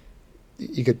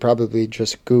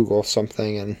just Google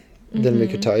something and then we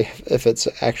could tell you if it's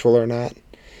actual or not.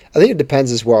 I think it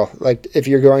depends as well. Like, if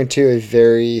you're going to a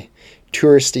very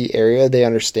touristy area, they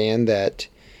understand that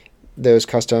those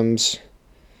customs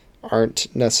aren't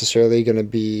necessarily going to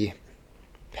be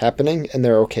happening, and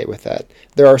they're okay with that.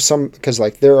 There are some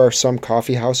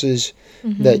coffee houses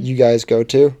that you gals go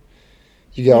to,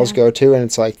 and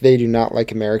it's like they do not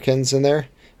like Americans in there,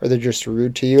 or they're just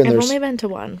rude to you. And I've only been to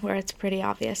one where it's pretty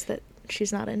obvious that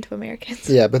she's not into Americans.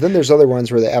 Yeah, but then there's other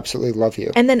ones where they absolutely love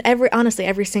you. And then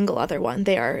every single other one,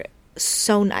 they are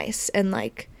so nice, and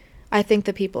like, I think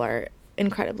the people are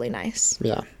incredibly nice.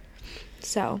 Yeah.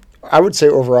 So I would say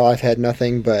overall I've had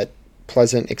nothing but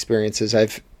pleasant experiences. I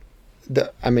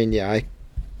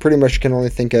pretty much can only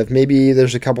think of, maybe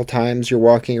there's a couple times you're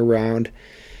walking around,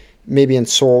 maybe in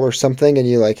Seoul or something, and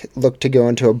you like look to go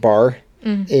into a bar,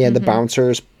 and the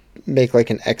bouncers make like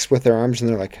an X with their arms, and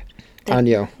they're like,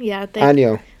 Anyo. Yeah,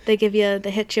 Anyo. They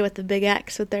hit you with the big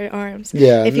X with their arms.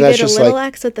 Yeah, if you get a little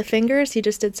X with the fingers, you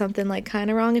just did something like kind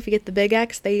of wrong. If you get the big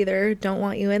X, they either don't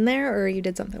want you in there or you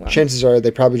did something wrong. Chances are they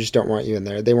probably just don't want you in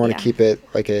there. They want to keep it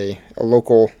like a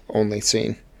local only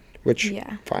scene, which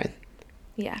fine.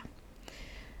 Yeah.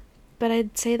 But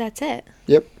I'd say that's it.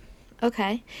 Yep.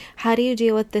 Okay. How do you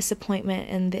deal with disappointment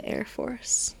in the Air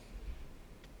Force?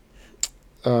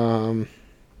 I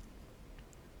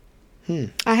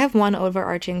have one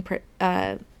overarching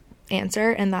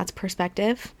answer, and that's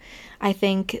perspective. I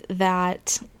think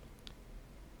that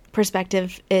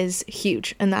perspective is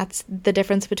huge, and that's the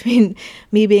difference between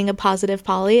me being a positive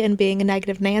Polly and being a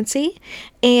negative Nancy.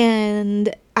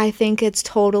 And I think it's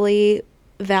totally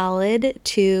valid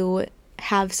to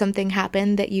have something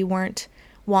happen that you weren't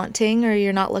wanting or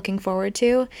you're not looking forward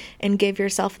to, and give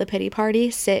yourself the pity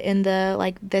party. Sit in the,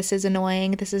 like, this is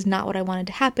annoying, this is not what I wanted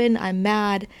to happen, I'm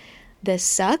mad, this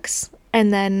sucks.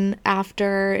 And then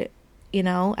after,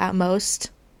 at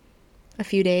most a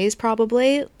few days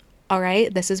probably, all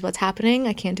right, this is what's happening,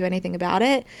 I can't do anything about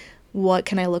it. What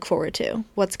can I look forward to?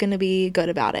 What's going to be good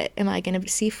about it? Am I going to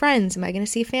see friends? Am I going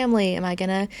to see family? Am I going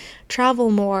to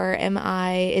travel more?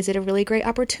 Is it a really great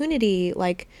opportunity?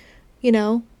 Like,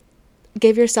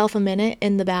 give yourself a minute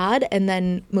in the bad and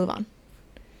then move on.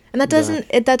 And that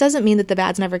doesn't mean that the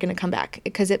bad's never going to come back,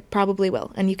 because it probably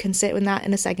will. And you can sit with that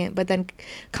in a second, but then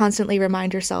constantly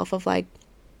remind yourself of, like,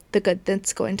 the good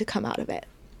that's going to come out of it.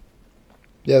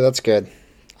 Yeah, that's good.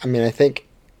 I mean, I think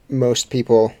most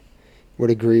people would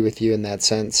agree with you in that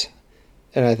sense.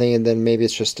 And I think, and then maybe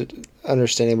it's just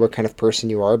understanding what kind of person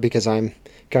you are, because I'm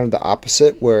kind of the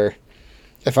opposite, where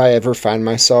if I ever find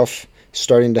myself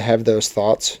starting to have those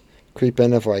thoughts creep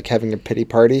in of, like, having a pity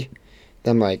party,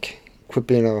 then I'm like, quit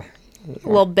being a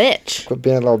little bitch. Quit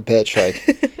being a little bitch.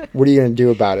 Like, what are you going to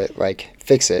do about it? Like,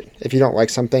 fix it. If you don't like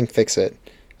something, fix it.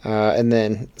 And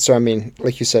then, so I mean,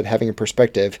 like you said, having a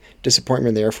perspective, disappointment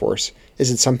in the Air Force,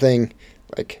 is it something,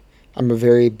 like, I'm a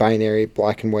very binary,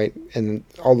 black and white, and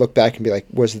I'll look back and be like,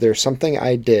 was there something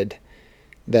I did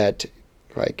that,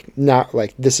 like, not,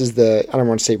 like, this is the, I don't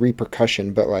want to say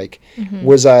repercussion, but, like,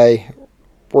 was I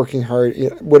working hard,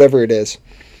 whatever it is,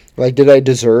 like, did I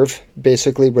deserve,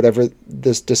 basically, whatever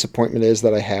this disappointment is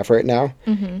that I have right now?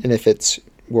 And if it's,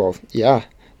 well, yeah,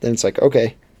 then it's like,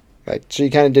 okay, like, so you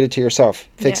kind of did it to yourself.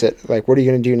 Fix it. Like, what are you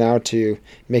going to do now to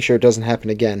make sure it doesn't happen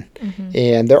again?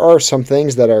 And there are some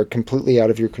things that are completely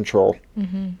out of your control.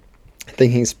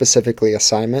 Thinking specifically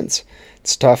assignments,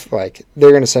 it's tough. Like, they're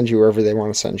going to send you wherever they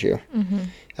want to send you.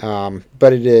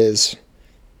 But it is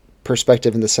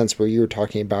perspective in the sense where you were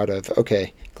talking about of,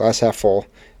 okay, glass half full.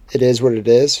 It is what it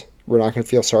is. We're not going to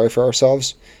feel sorry for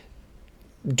ourselves.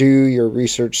 Do your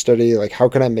research study, like, how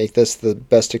can I make this the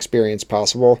best experience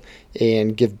possible,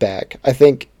 and give back. I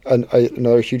think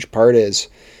another huge part is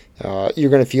you're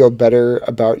going to feel better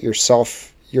about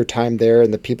yourself, your time there,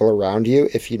 and the people around you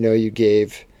if you know you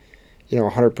gave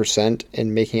 100%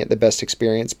 in making it the best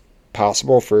experience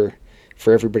possible for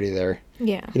everybody there.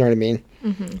 Yeah. You know what I mean?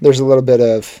 There's a little bit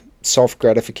of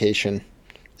self-gratification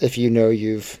if you know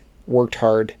you've worked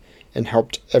hard and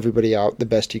helped everybody out the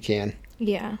best you can.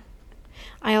 Yeah.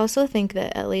 I also think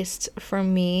that, at least for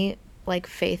me, like,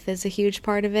 faith is a huge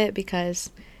part of it, because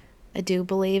I do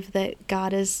believe that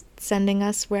God is sending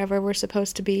us wherever we're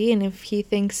supposed to be, and if he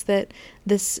thinks that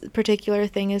this particular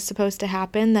thing is supposed to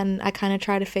happen, then I kind of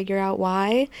try to figure out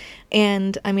why.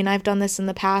 And I mean, I've done this in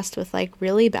the past with, like,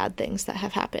 really bad things that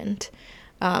have happened.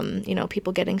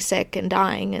 People getting sick and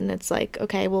dying, and it's like,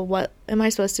 okay, well, what am I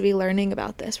supposed to be learning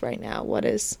about this right now? What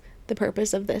is the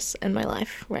purpose of this in my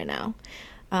life right now?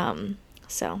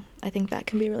 So I think that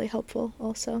can be really helpful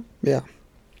also. Yeah,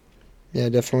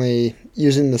 definitely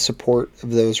using the support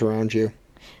of those around you.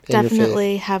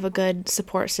 Definitely have a good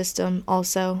support system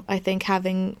also. I think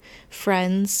having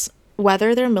friends,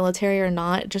 whether they're military or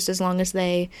not, just as long as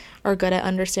they are good at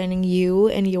understanding you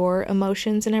and your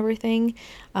emotions and everything,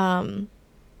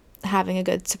 having a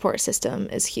good support system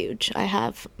is huge. I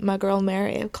have my girl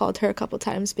Mary. I've called her a couple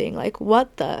times being like,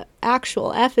 what the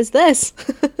actual F is this?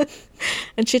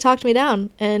 And she talked me down,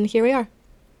 and here we are.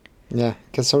 Yeah,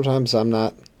 because sometimes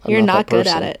You're not good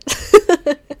at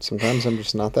it. Sometimes I'm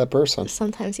just not that person.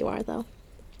 Sometimes you are, though.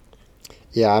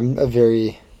 Yeah, I'm a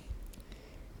very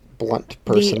blunt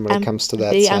person when it comes to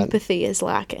that. The empathy is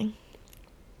lacking.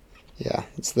 Yeah,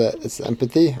 it's the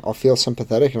empathy. I'll feel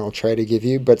sympathetic and I'll try to give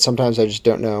you, but sometimes I just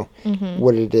don't know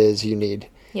what it is you need.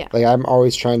 Yeah. Like, I'm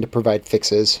always trying to provide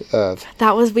fixes of...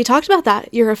 We talked about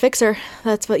that. You're a fixer.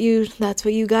 That's what you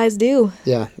guys do.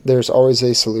 Yeah, there's always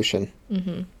a solution.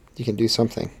 You can do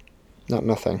something, not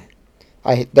nothing.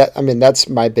 That's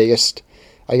my biggest,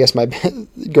 I guess,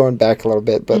 going back a little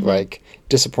bit, but like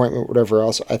disappointment, whatever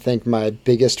else. I think my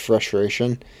biggest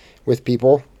frustration with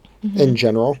people in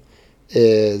general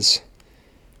is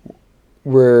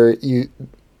where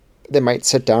they might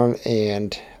sit down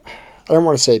and, I don't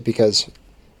want to say it because,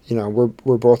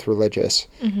 we're both religious,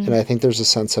 and I think there's a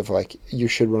sense of, like, you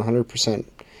should 100%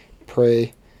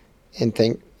 pray and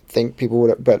think people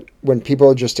would, but when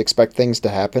people just expect things to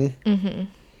happen,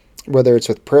 whether it's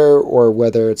with prayer or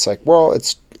whether it's like, well,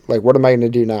 it's like, what am I going to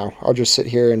do now? I'll just sit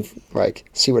here and, like,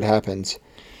 see what happens.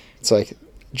 It's like,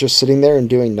 just sitting there and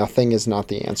doing nothing is not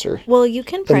the answer. Well, you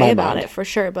can pray about it for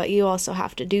sure, but you also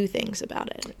have to do things about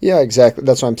it. Yeah, exactly.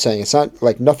 That's what I'm saying. It's not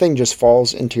like nothing just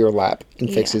falls into your lap and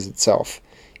fixes itself.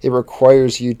 It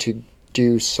requires you to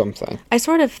do something. I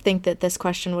sort of think that this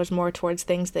question was more towards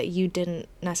things that you didn't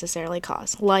necessarily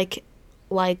cause, like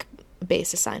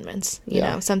base assignments, you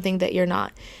know, something that you're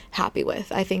not happy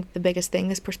with. I think the biggest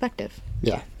thing is perspective.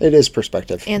 Yeah, it is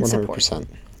perspective. And 100%. support.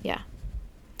 Yeah.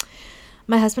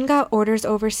 My husband got orders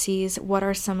overseas. What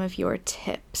are some of your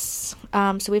tips?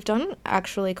 So we've done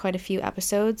actually quite a few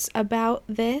episodes about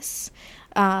this.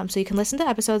 So you can listen to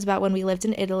episodes about when we lived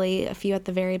in Italy, a few at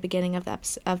the very beginning of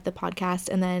the podcast,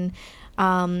 and then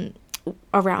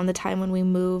around the time when we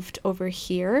moved over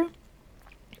here,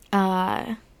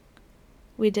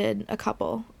 we did a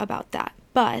couple about that.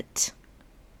 But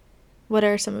what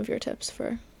are some of your tips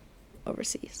for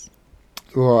overseas?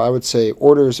 Well, I would say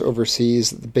orders overseas,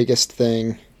 the biggest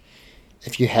thing,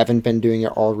 if you haven't been doing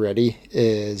it already,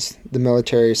 is the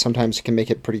military sometimes can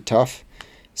make it pretty tough.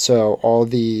 So all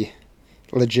the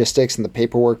logistics and the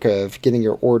paperwork of getting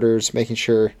your orders, making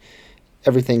sure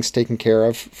everything's taken care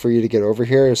of for you to get over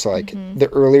here is like the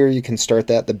earlier you can start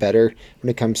that, the better when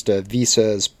it comes to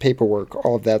visas, paperwork,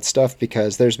 all of that stuff,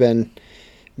 because there's been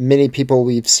many people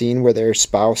we've seen where their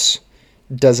spouse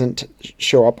doesn't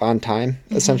show up on time,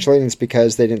 essentially, and it's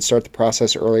because they didn't start the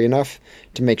process early enough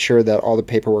to make sure that all the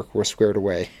paperwork was squared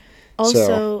away.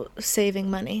 Also, saving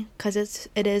money, because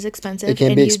it is expensive. It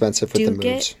can be expensive with the moves.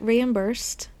 You do get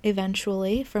reimbursed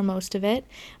eventually for most of it,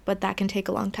 but that can take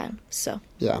a long time. So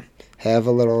yeah, have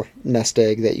a little nest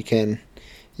egg that you can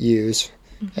use,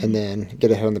 and then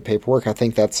get ahead on the paperwork. I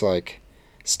think that's like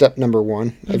step number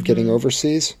one of getting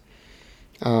overseas.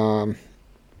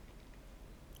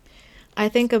 I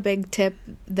think a big tip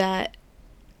that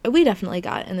we definitely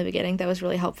got in the beginning that was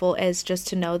really helpful is just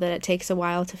to know that it takes a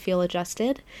while to feel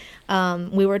adjusted.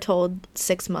 We were told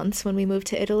 6 months when we moved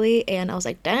to Italy, and I was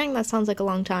like, dang, that sounds like a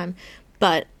long time.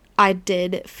 But I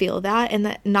did feel that, and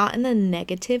that not in a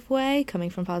negative way, coming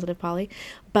from Positive Polly,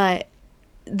 but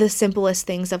the simplest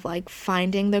things of like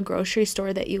finding the grocery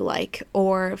store that you like,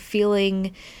 or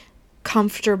feeling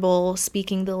comfortable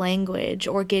speaking the language,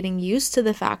 or getting used to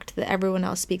the fact that everyone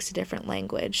else speaks a different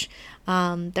language.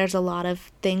 There's a lot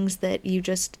of things that you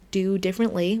just do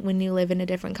differently when you live in a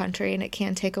different country, and it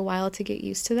can take a while to get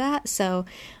used to that. So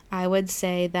I would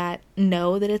say that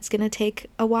know that it's going to take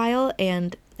a while,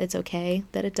 and it's okay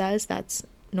that it does. That's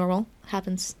normal.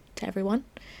 Happens to everyone.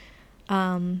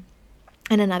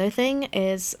 And another thing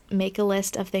is make a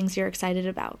list of things you're excited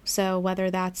about. So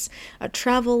whether that's a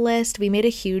travel list, we made a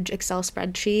huge Excel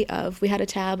spreadsheet we had a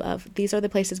tab of these are the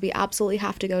places we absolutely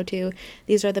have to go to.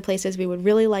 These are the places we would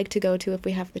really like to go to if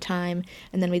we have the time.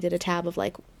 And then we did a tab of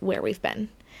like where we've been.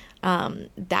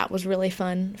 That was really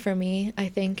fun for me, I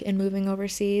think, in moving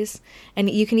overseas. And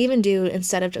you can even do,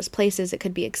 instead of just places, it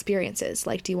could be experiences.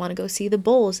 Like, do you want to go see the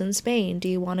Bulls in Spain? Do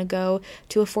you want to go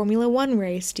to a Formula One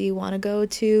race? Do you want to go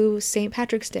to St.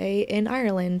 Patrick's Day in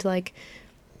Ireland? Like,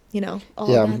 you know, all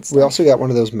that stuff. We also got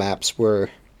one of those maps where...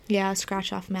 Yeah, a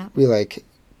scratch-off map. We, like,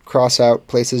 cross out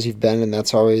places you've been, and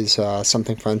that's always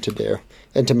something fun to do.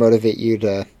 And to motivate you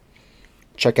to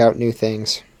check out new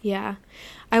things. Yeah.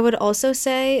 I would also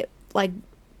say, like,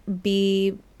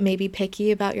 be maybe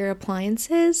picky about your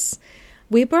appliances.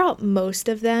 We brought most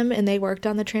of them, and they worked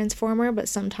on the transformer, but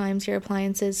sometimes your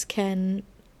appliances can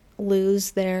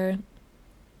lose their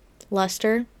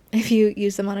luster if you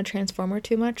use them on a transformer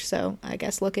too much, so I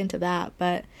guess look into that,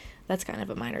 but that's kind of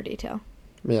a minor detail.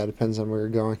 Yeah, it depends on where you're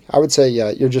going. I would say,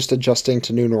 yeah, you're just adjusting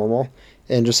to new normal,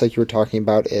 and just like you were talking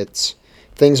about,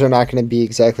 things are not going to be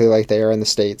exactly like they are in the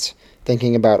States.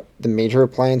 Thinking about the major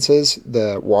appliances,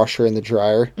 the washer and the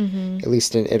dryer, at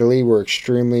least in Italy, were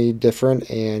extremely different,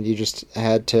 and you just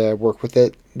had to work with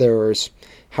it. There was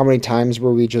how many times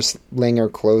were we just laying our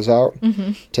clothes out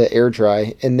to air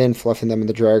dry and then fluffing them in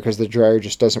the dryer because the dryer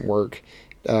just doesn't work.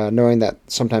 Knowing that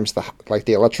sometimes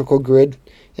the electrical grid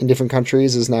in different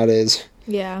countries is not as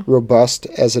robust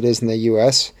as it is in the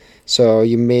U.S., so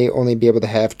you may only be able to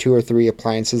have 2 or 3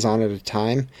 appliances on at a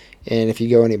time. And if you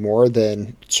go any more,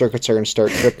 then circuits are going to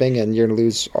start tripping and you're going to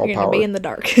lose all power. You're going to be in the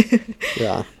dark.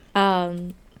 Yeah.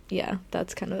 Yeah,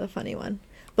 that's kind of a funny one.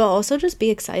 But also just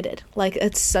be excited. Like,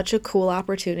 it's such a cool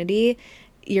opportunity.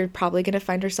 You're probably going to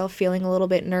find yourself feeling a little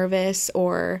bit nervous,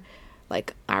 or,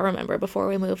 like, I remember before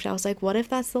we moved, I was like, what if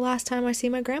that's the last time I see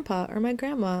my grandpa or my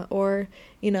grandma? Or,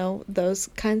 you know, those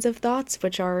kinds of thoughts,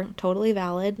 which are totally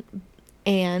valid.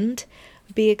 And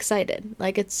be excited.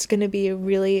 Like, it's going to be a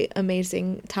really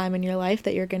amazing time in your life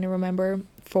that you're going to remember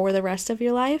for the rest of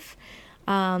your life.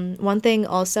 One thing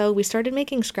also, we started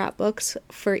making scrapbooks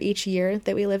for each year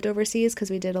that we lived overseas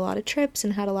because we did a lot of trips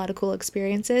and had a lot of cool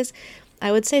experiences.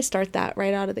 I would say start that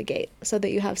right out of the gate so that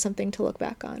you have something to look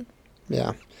back on.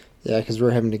 Yeah, because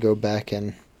we're having to go back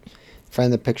and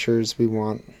find the pictures we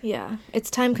want. Yeah. It's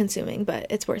time consuming, but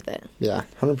it's worth it. Yeah,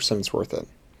 100% it's worth it.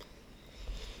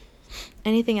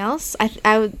 Anything else?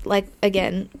 I would, like,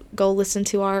 again, go listen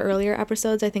to our earlier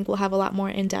episodes. I think we'll have a lot more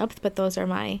in depth, but those are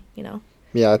my,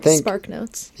 Yeah, I think spark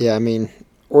notes. Yeah, I mean,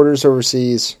 orders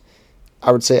overseas,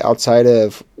 I would say outside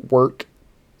of work,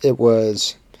 it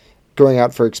was going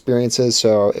out for experiences.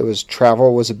 So it was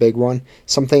travel was a big one.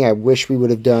 Something I wish we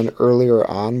would have done earlier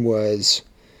on was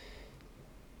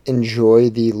enjoy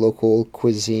the local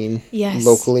cuisine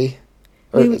locally.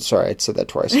 Sorry, I said that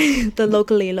twice. The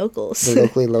locally locals. The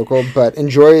locally local, but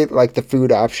enjoy like the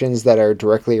food options that are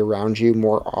directly around you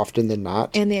more often than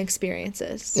not. And the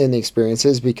experiences.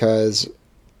 Because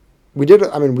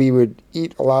we would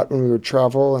eat a lot when we would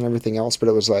travel and everything else, but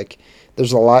it was like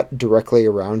there's a lot directly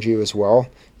around you as well,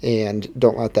 and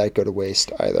don't let that go to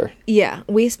waste either. Yeah,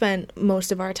 we spent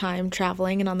most of our time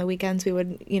traveling, and on the weekends we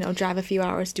would, drive a few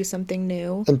hours, do something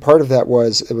new. And part of that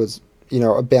was,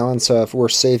 a balance of we're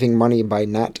saving money by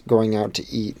not going out to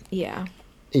eat. Yeah.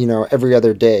 Every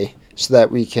other day, so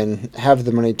that we can have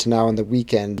the money to now on the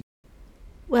weekend.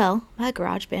 Well, my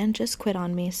garage band just quit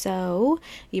on me, so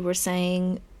you were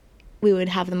saying we would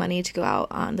have the money to go out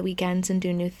on the weekends and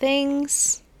do new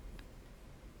things.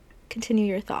 Continue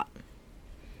your thought.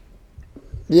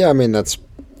 Yeah, I mean, that's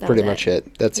pretty much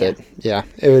it. That's it. Yeah.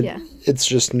 It's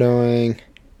just knowing.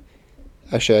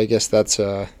 Actually, I guess that's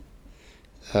what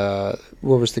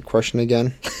was the question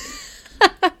again?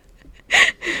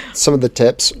 Some of the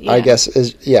tips, I guess,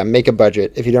 is, make a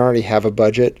budget. If you don't already have a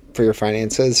budget for your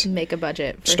finances, make a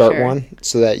budget. Start one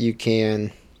so that you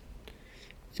can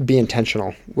be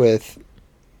intentional with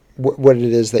what it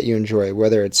is that you enjoy.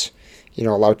 Whether it's, a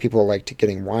lot of people liked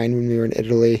getting wine when we were in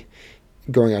Italy,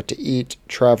 going out to eat,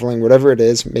 traveling, whatever it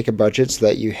is, make a budget so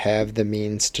that you have the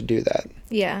means to do that.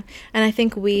 Yeah. And I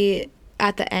think we,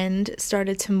 at the end,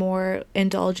 started to more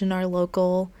indulge in our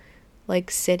local,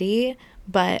 city.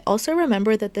 But also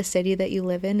remember that the city that you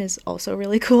live in is also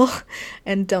really cool,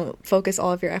 and don't focus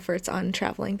all of your efforts on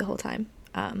traveling the whole time.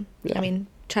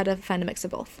 Try to find a mix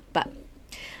of both. But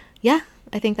yeah,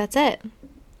 I think that's it.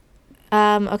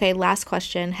 Okay, last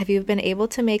question. Have you been able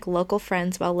to make local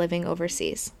friends while living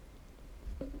overseas?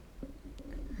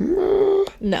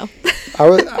 No.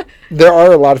 There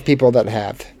are a lot of people that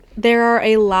have. There are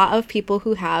a lot of people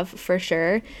who have, for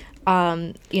sure.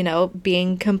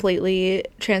 Being completely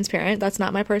transparent, that's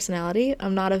not my personality.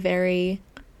 I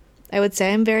would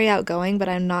say I'm very outgoing, but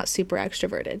I'm not super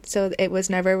extroverted. So it was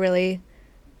never really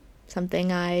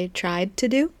something I tried to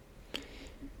do.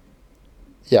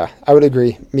 Yeah, I would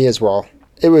agree. Me as well.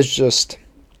 It was just,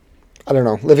 I don't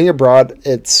know, living abroad,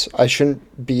 I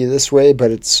shouldn't be this way,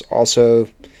 but it's also,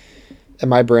 in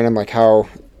my brain, I'm like, how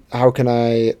can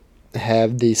I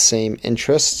have the same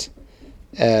interests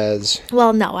as...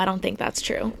 Well, no, I don't think that's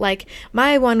true.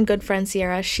 My one good friend,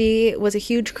 Sierra, she was a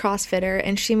huge CrossFitter,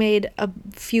 and she made a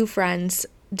few friends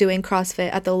doing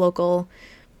CrossFit at the local,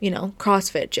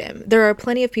 CrossFit gym. There are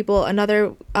plenty of people.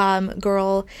 Another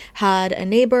girl had a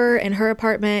neighbor in her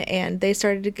apartment, and they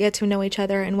started to get to know each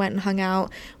other and went and hung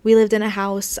out. We lived in a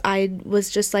house. I was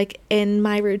just in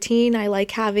my routine. I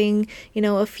like having,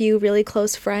 a few really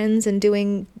close friends and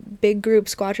doing big group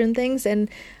squadron things, and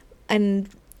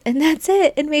that's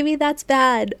it. And maybe that's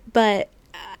bad, but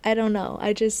I don't know.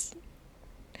 I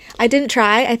didn't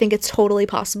try. I think it's totally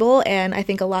possible, and I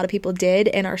think a lot of people did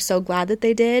and are so glad that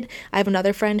they did. I have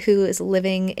another friend who is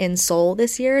living in Seoul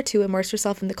this year to immerse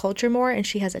herself in the culture more, and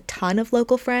she has a ton of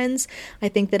local friends. I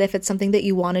think that if it's something that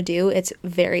you want to do, it's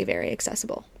very, very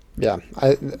accessible. Yeah,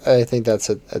 I think that's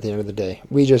it at the end of the day.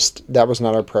 That was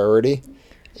not our priority,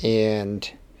 and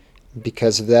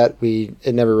because of that,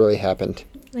 it never really happened.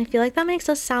 I feel like that makes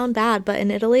us sound bad, but in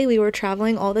Italy, we were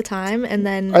traveling all the time, and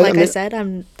then, I said,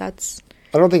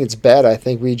 I don't think it's bad. I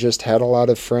think we just had a lot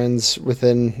of friends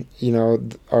within,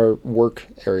 our work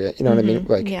area. You know what I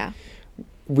mean? Yeah.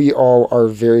 We all are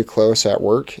very close at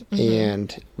work,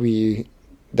 and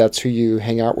that's who you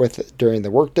hang out with during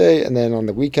the workday, and then on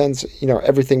the weekends,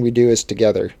 everything we do is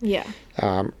together. Yeah.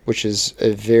 Which is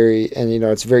it's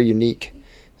very unique,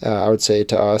 I would say,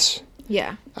 to us.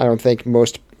 Yeah. I don't think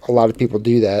a lot of people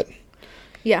do that.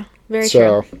 Yeah, very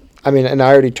true. So, and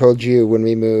I already told you when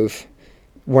we move,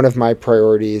 one of my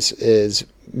priorities is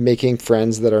making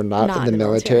friends that are not in the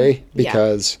military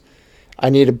because I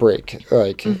need a break.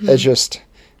 It's just,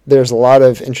 there's a lot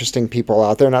of interesting people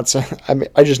out there.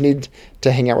 I just need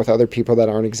to hang out with other people that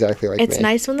aren't exactly like me. It's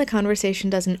nice when the conversation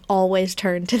doesn't always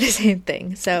turn to the same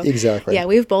thing. So exactly. Yeah,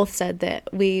 we've both said that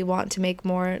we want to make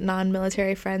more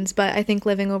non-military friends, but I think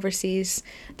living overseas,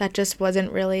 that just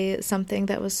wasn't really something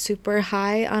that was super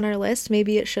high on our list.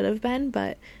 Maybe it should have been,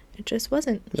 but It just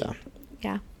wasn't. Yeah.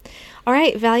 Yeah. All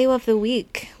right, value of the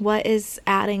week. What is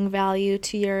adding value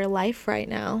to your life right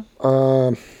now?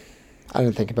 I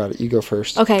didn't think about it. You go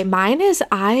first. Okay, mine is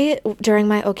during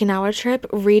my Okinawa trip,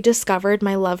 rediscovered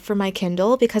my love for my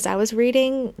Kindle because I was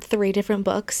reading 3 different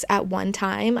books at one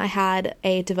time. I had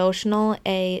a devotional,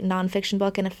 a nonfiction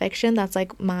book, and a fiction. That's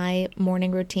like my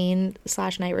morning routine /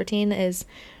 night routine is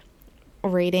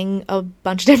reading a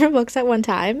bunch of different books at one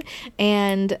time.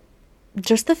 And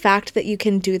just the fact that you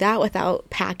can do that without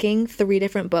packing 3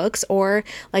 different books, or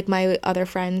like my other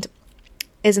friend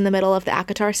is in the middle of the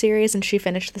ACOTAR series and she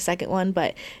finished the second one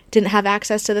but didn't have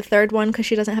access to the third one because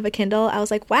she doesn't have a Kindle. I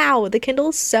was like, wow, the Kindle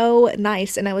is so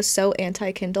nice. And I was so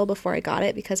anti-Kindle before I got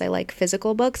it because I like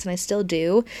physical books and I still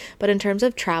do. But in terms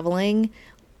of traveling,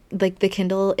 like the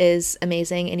Kindle is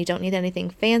amazing and you don't need anything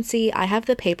fancy. I have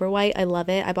the Paperwhite. I love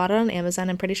it. I bought it on Amazon.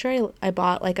 I'm pretty sure I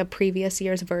bought like a previous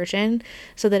year's version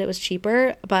so that it was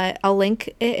cheaper, but I'll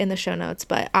link it in the show notes.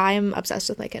 But I'm obsessed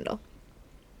with my Kindle.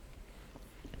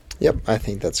 Yep, I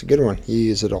think that's a good one. You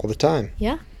use it all the time.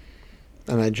 Yeah.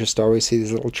 And I just always see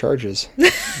these little charges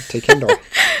to Kindle.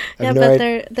 Yeah,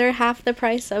 but they're half the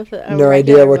price of a no regular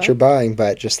idea what book. you're buying,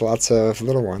 but just lots of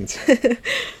little ones.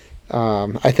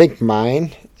 I think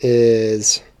mine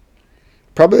is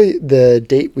probably the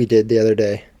date we did the other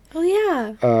day. Oh,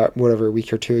 yeah. Whatever, a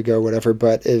week or 2 ago, whatever.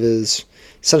 But it was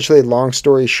essentially, long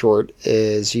story short,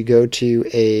 is you go to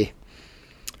a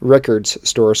records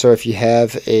store. So if you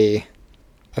have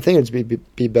I think it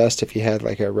would be best if you had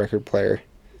like a record player.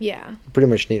 Yeah. You pretty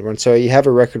much need one. So you have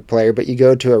a record player, but you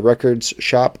go to a records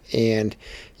shop and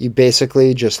you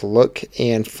basically just look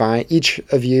and each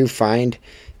of you find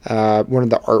one of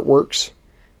the artworks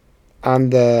on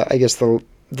the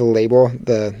label,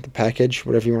 the package,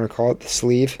 whatever you want to call it, the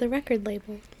sleeve. The record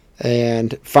label.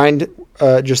 And find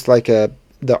just like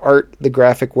the art, the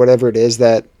graphic, whatever it is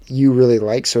that you really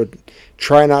like. So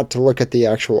try not to look at the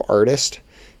actual artist.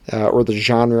 Or the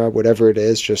genre, whatever it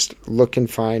is, just look and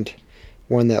find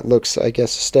one that looks, I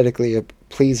guess, aesthetically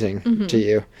pleasing to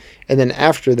you. And then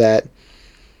after that,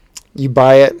 you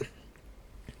buy it,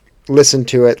 listen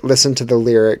to the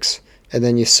lyrics, and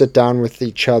then you sit down with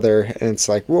each other, and it's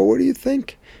like, well, what do you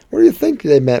think? What do you think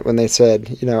they meant when they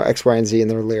said, X, Y, and Z in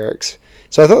their lyrics?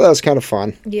 So I thought that was kind of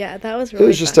fun. Yeah, that was really fun. It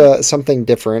was just something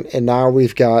different, and now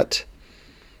we've got...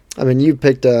 you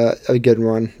picked a good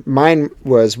one. Mine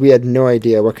was, we had no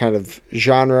idea what kind of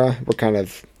genre, what kind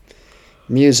of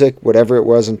music, whatever it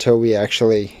was, until we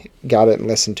actually got it and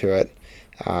listened to it.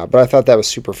 But I thought that was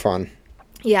super fun.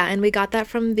 Yeah, and we got that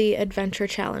from the Adventure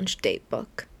Challenge date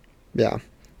book. Yeah.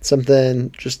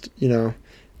 Something, just,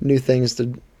 new things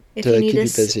to keep you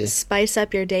busy. Spice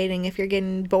up your dating, if you're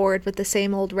getting bored with the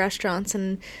same old restaurants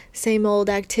and same old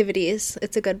activities,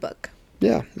 it's a good book.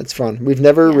 Yeah, it's fun. We've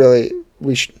never really...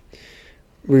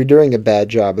 We're doing a bad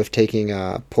job of taking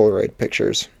Polaroid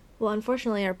pictures. Well,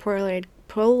 unfortunately, our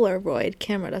Polaroid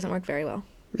camera doesn't work very well.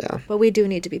 Yeah. But we do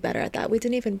need to be better at that. We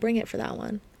didn't even bring it for that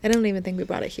one. I don't even think we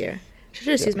brought it here. Should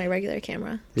just use my regular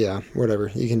camera. Yeah,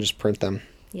 whatever. You can just print them.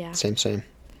 Yeah. Same.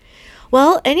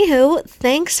 Well, anywho,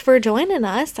 thanks for joining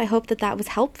us. I hope that was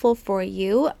helpful for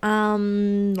you.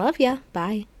 Love ya.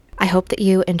 Bye. I hope that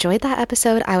you enjoyed that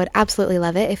episode. I would absolutely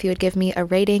love it if you would give me a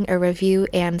rating, a review,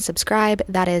 and subscribe.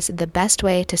 That is the best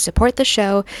way to support the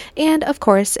show. And of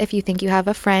course, if you think you have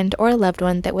a friend or a loved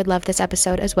one that would love this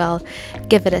episode as well,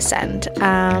 give it a send.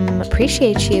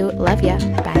 Appreciate you. Love ya.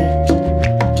 Bye.